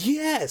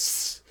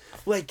 Yes!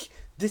 Like,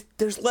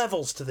 there's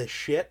levels to this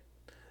shit.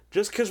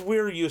 Just because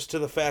we're used to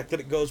the fact that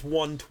it goes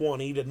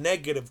 120 to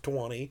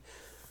 -20,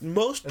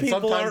 most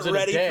people aren't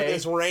ready for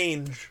this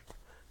range.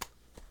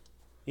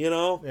 You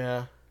know?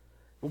 Yeah.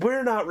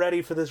 We're not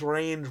ready for this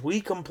range. We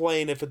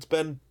complain if it's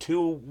been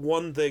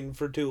one thing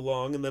for too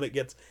long, and then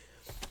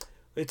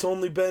it's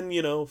only been,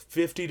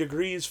 50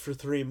 degrees for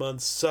 3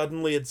 months.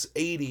 Suddenly it's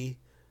 80.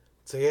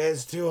 It's like,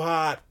 it's too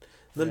hot.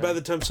 And then by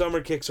the time summer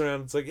kicks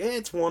around, it's like,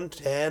 it's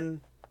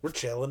 110. We're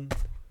chilling.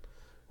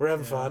 We're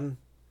having fun.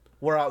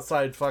 We're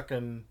outside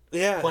fucking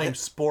playing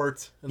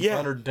sports. It's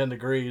 110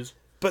 degrees.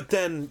 But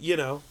then,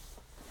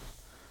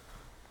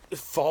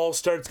 fall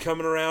starts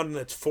coming around and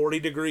it's 40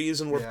 degrees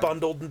and we're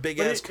bundled in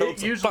big-ass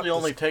coats. It usually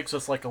only takes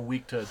us like a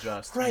week to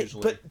adjust. Right,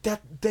 usually.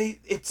 But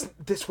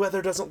this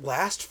weather doesn't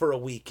last for a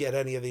week at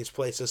any of these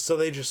places, so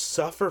they just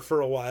suffer for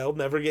a while,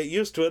 never get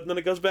used to it, and then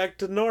it goes back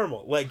to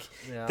normal. Like,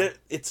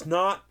 it's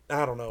not,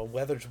 I don't know,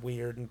 weather's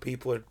weird and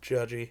people are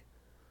judgy.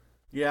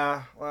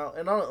 Yeah, well,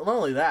 and not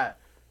only that,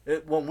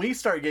 when we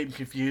start getting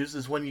confused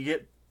is when you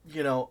get,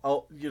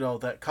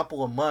 that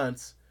couple of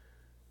months,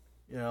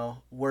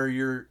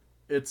 where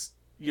it's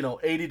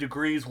 80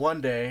 degrees one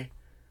day,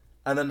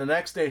 and then the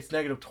next day it's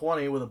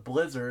 -20 with a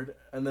blizzard,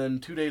 and then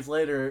 2 days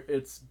later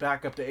it's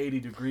back up to 80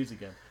 degrees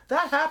again.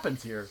 That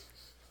happens here.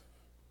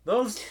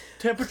 Those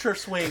temperature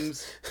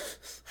swings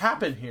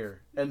happen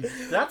here, and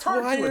that's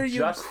hard to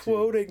adjust to. Why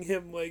are you quoting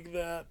him like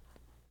that?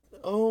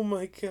 Oh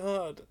my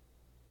god.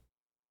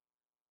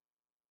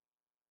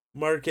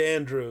 Mark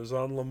Andrews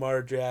on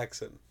Lamar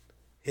Jackson.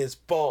 His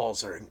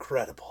balls are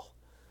incredible.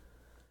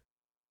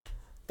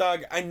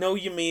 Doug, I know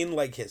you mean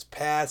like his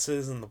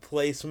passes and the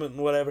placement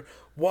and whatever.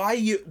 Why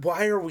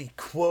are we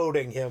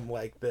quoting him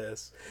like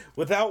this?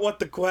 Without what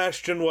the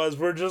question was,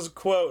 we're just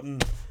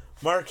quoting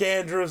Mark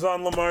Andrews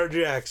on Lamar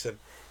Jackson.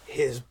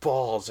 His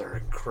balls are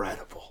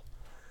incredible.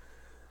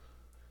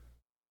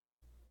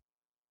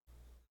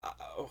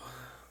 Uh-oh.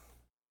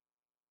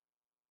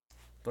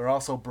 They're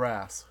also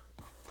brass.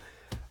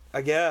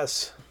 I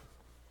guess.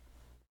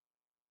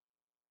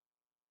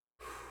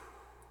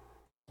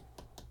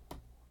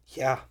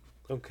 Yeah.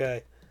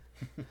 Okay.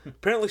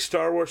 Apparently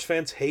Star Wars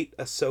fans hate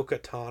Ahsoka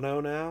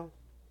Tano now.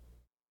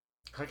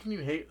 How can you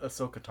hate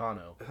Ahsoka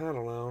Tano? I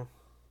don't know.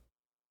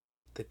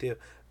 They do.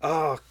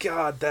 Oh,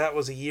 God, that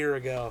was a year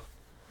ago.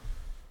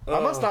 I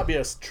must not be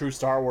a true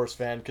Star Wars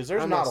fan, because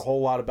there's not a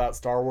whole lot about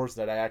Star Wars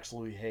that I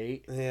actually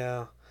hate.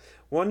 Yeah.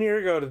 1 year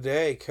ago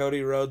today,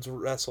 Cody Rhodes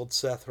wrestled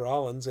Seth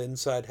Rollins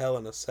inside Hell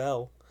in a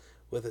Cell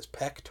with his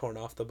pec torn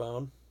off the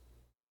bone.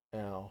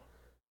 Ow.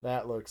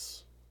 That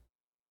looks...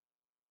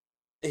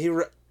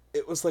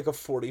 It was like a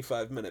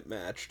 45-minute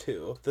match,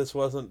 too. This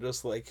wasn't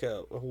just like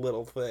a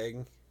little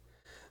thing.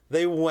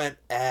 They went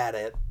at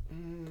it.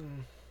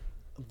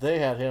 They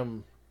had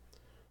him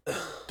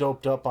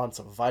doped up on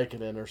some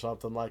Vicodin or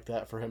something like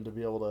that for him to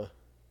be able to.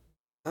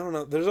 I don't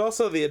know. There's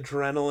also the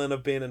adrenaline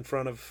of being in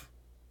front of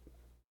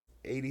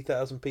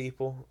 80,000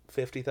 people,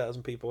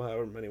 50,000 people,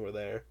 however many were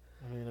there.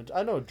 I mean,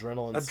 I know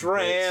adrenaline's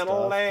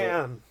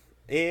Adrenaline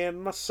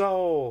in my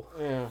soul.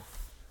 Yeah.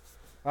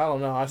 I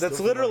don't know. That's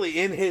literally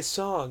in his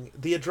song.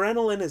 The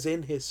adrenaline is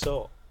in his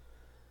soul.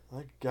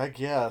 I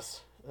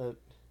guess.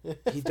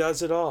 He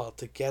does it all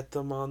to get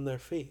them on their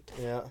feet.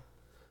 Yeah.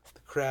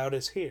 The crowd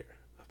is here,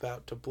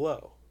 about to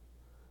blow.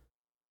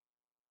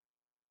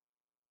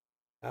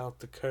 Out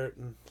the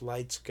curtain,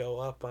 lights go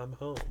up, I'm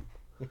home.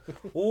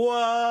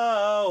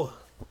 Whoa!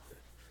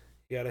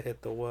 You gotta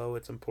hit the whoa,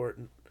 it's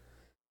important.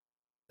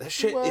 That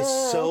shit is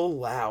so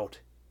loud.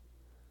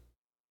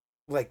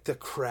 Like, the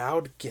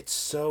crowd gets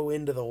so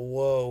into the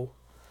whoa.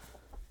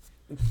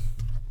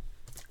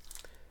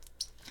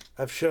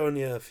 I've shown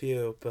you a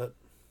few, but...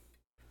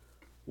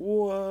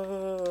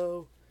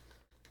 Whoa!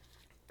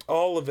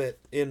 All of it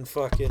in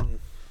fucking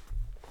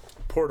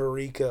Puerto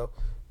Rico.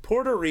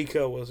 Puerto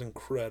Rico was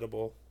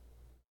incredible.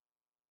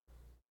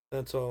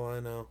 That's all I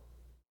know.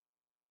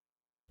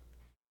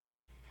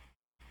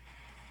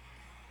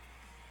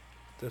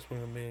 This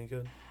one gonna be any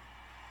good?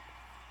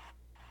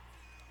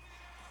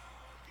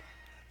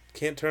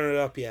 Can't turn it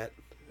up yet.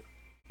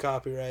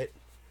 Copyright.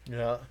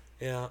 Yeah.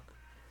 Yeah.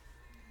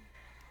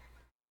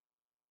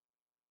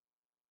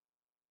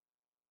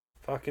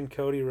 Fucking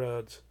Cody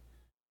Rhodes.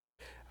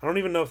 I don't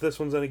even know if this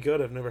one's any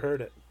good. I've never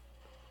heard it.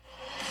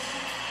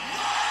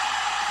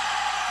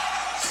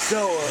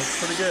 So,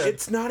 pretty good.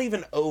 It's not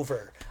even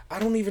over. I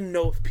don't even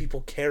know if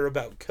people care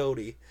about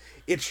Cody.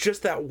 It's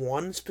just that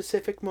one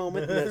specific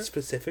moment and that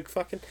specific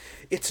fucking...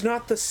 It's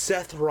not the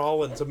Seth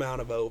Rollins amount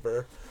of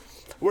over,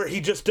 where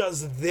he just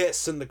does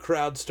this and the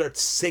crowd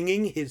starts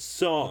singing his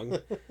song.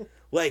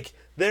 Like,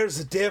 there's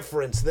a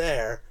difference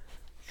there.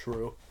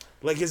 True.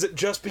 Like, is it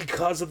just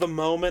because of the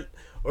moment,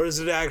 or is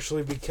it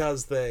actually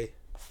because they...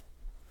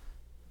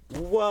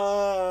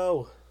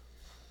 Whoa!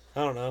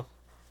 I don't know.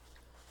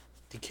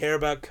 Do you care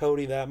about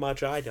Cody that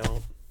much? I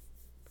don't.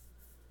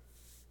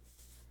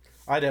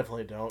 I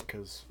definitely don't,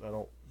 because I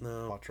don't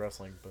No. watch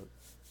wrestling,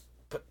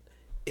 But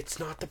it's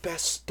not the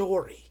best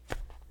story.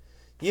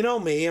 You know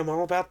me, I'm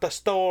all about the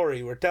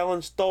story. We're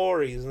telling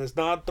stories, and it's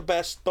not the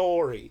best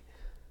story.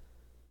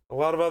 A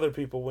lot of other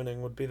people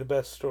winning would be the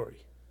best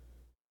story.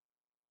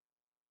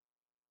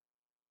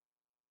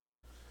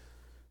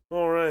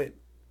 Alright.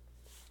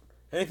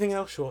 Anything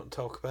else you want to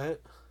talk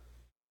about?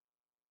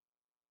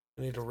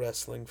 I need a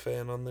wrestling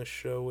fan on this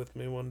show with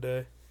me one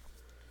day.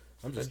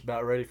 I'm just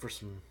about ready for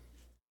some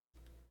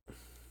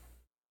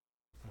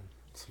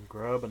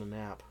grub and a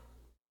nap.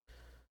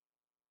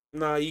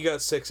 Nah, you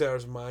got 6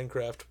 hours of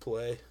Minecraft to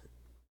play.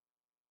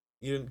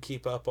 You didn't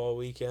keep up all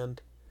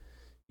weekend.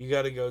 You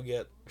gotta go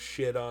get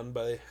shit on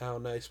by how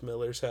nice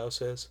Miller's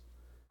house is.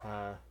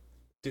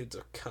 Dude's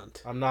a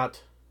cunt. I'm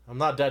not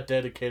that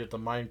dedicated to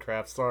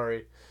Minecraft,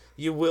 sorry.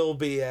 You will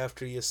be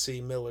after you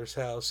see Miller's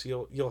house.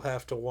 You'll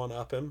have to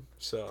one-up him,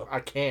 so... I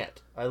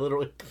can't. I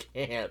literally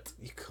can't.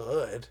 You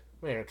could.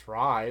 I mean, I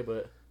try,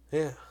 but...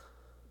 Yeah.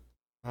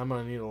 I'm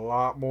gonna need a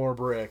lot more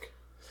brick.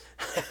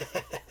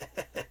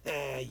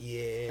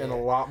 Yeah. And a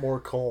lot more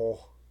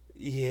coal.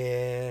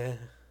 Yeah.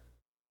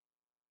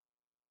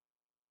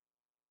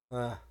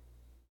 Yeah.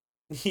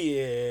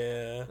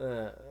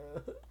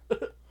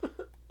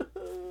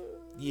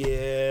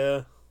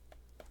 Yeah.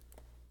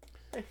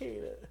 I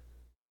hate it.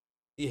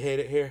 You hate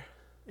it here?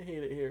 I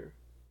hate it here.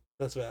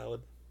 That's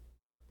valid.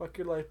 Fuck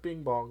your life,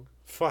 bing bong.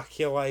 Fuck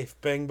your life,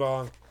 bing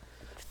bong.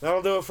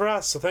 That'll do it for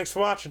us, so thanks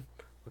for watching.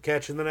 We'll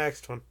catch you in the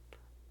next one.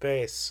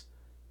 Peace.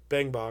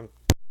 Bing bong.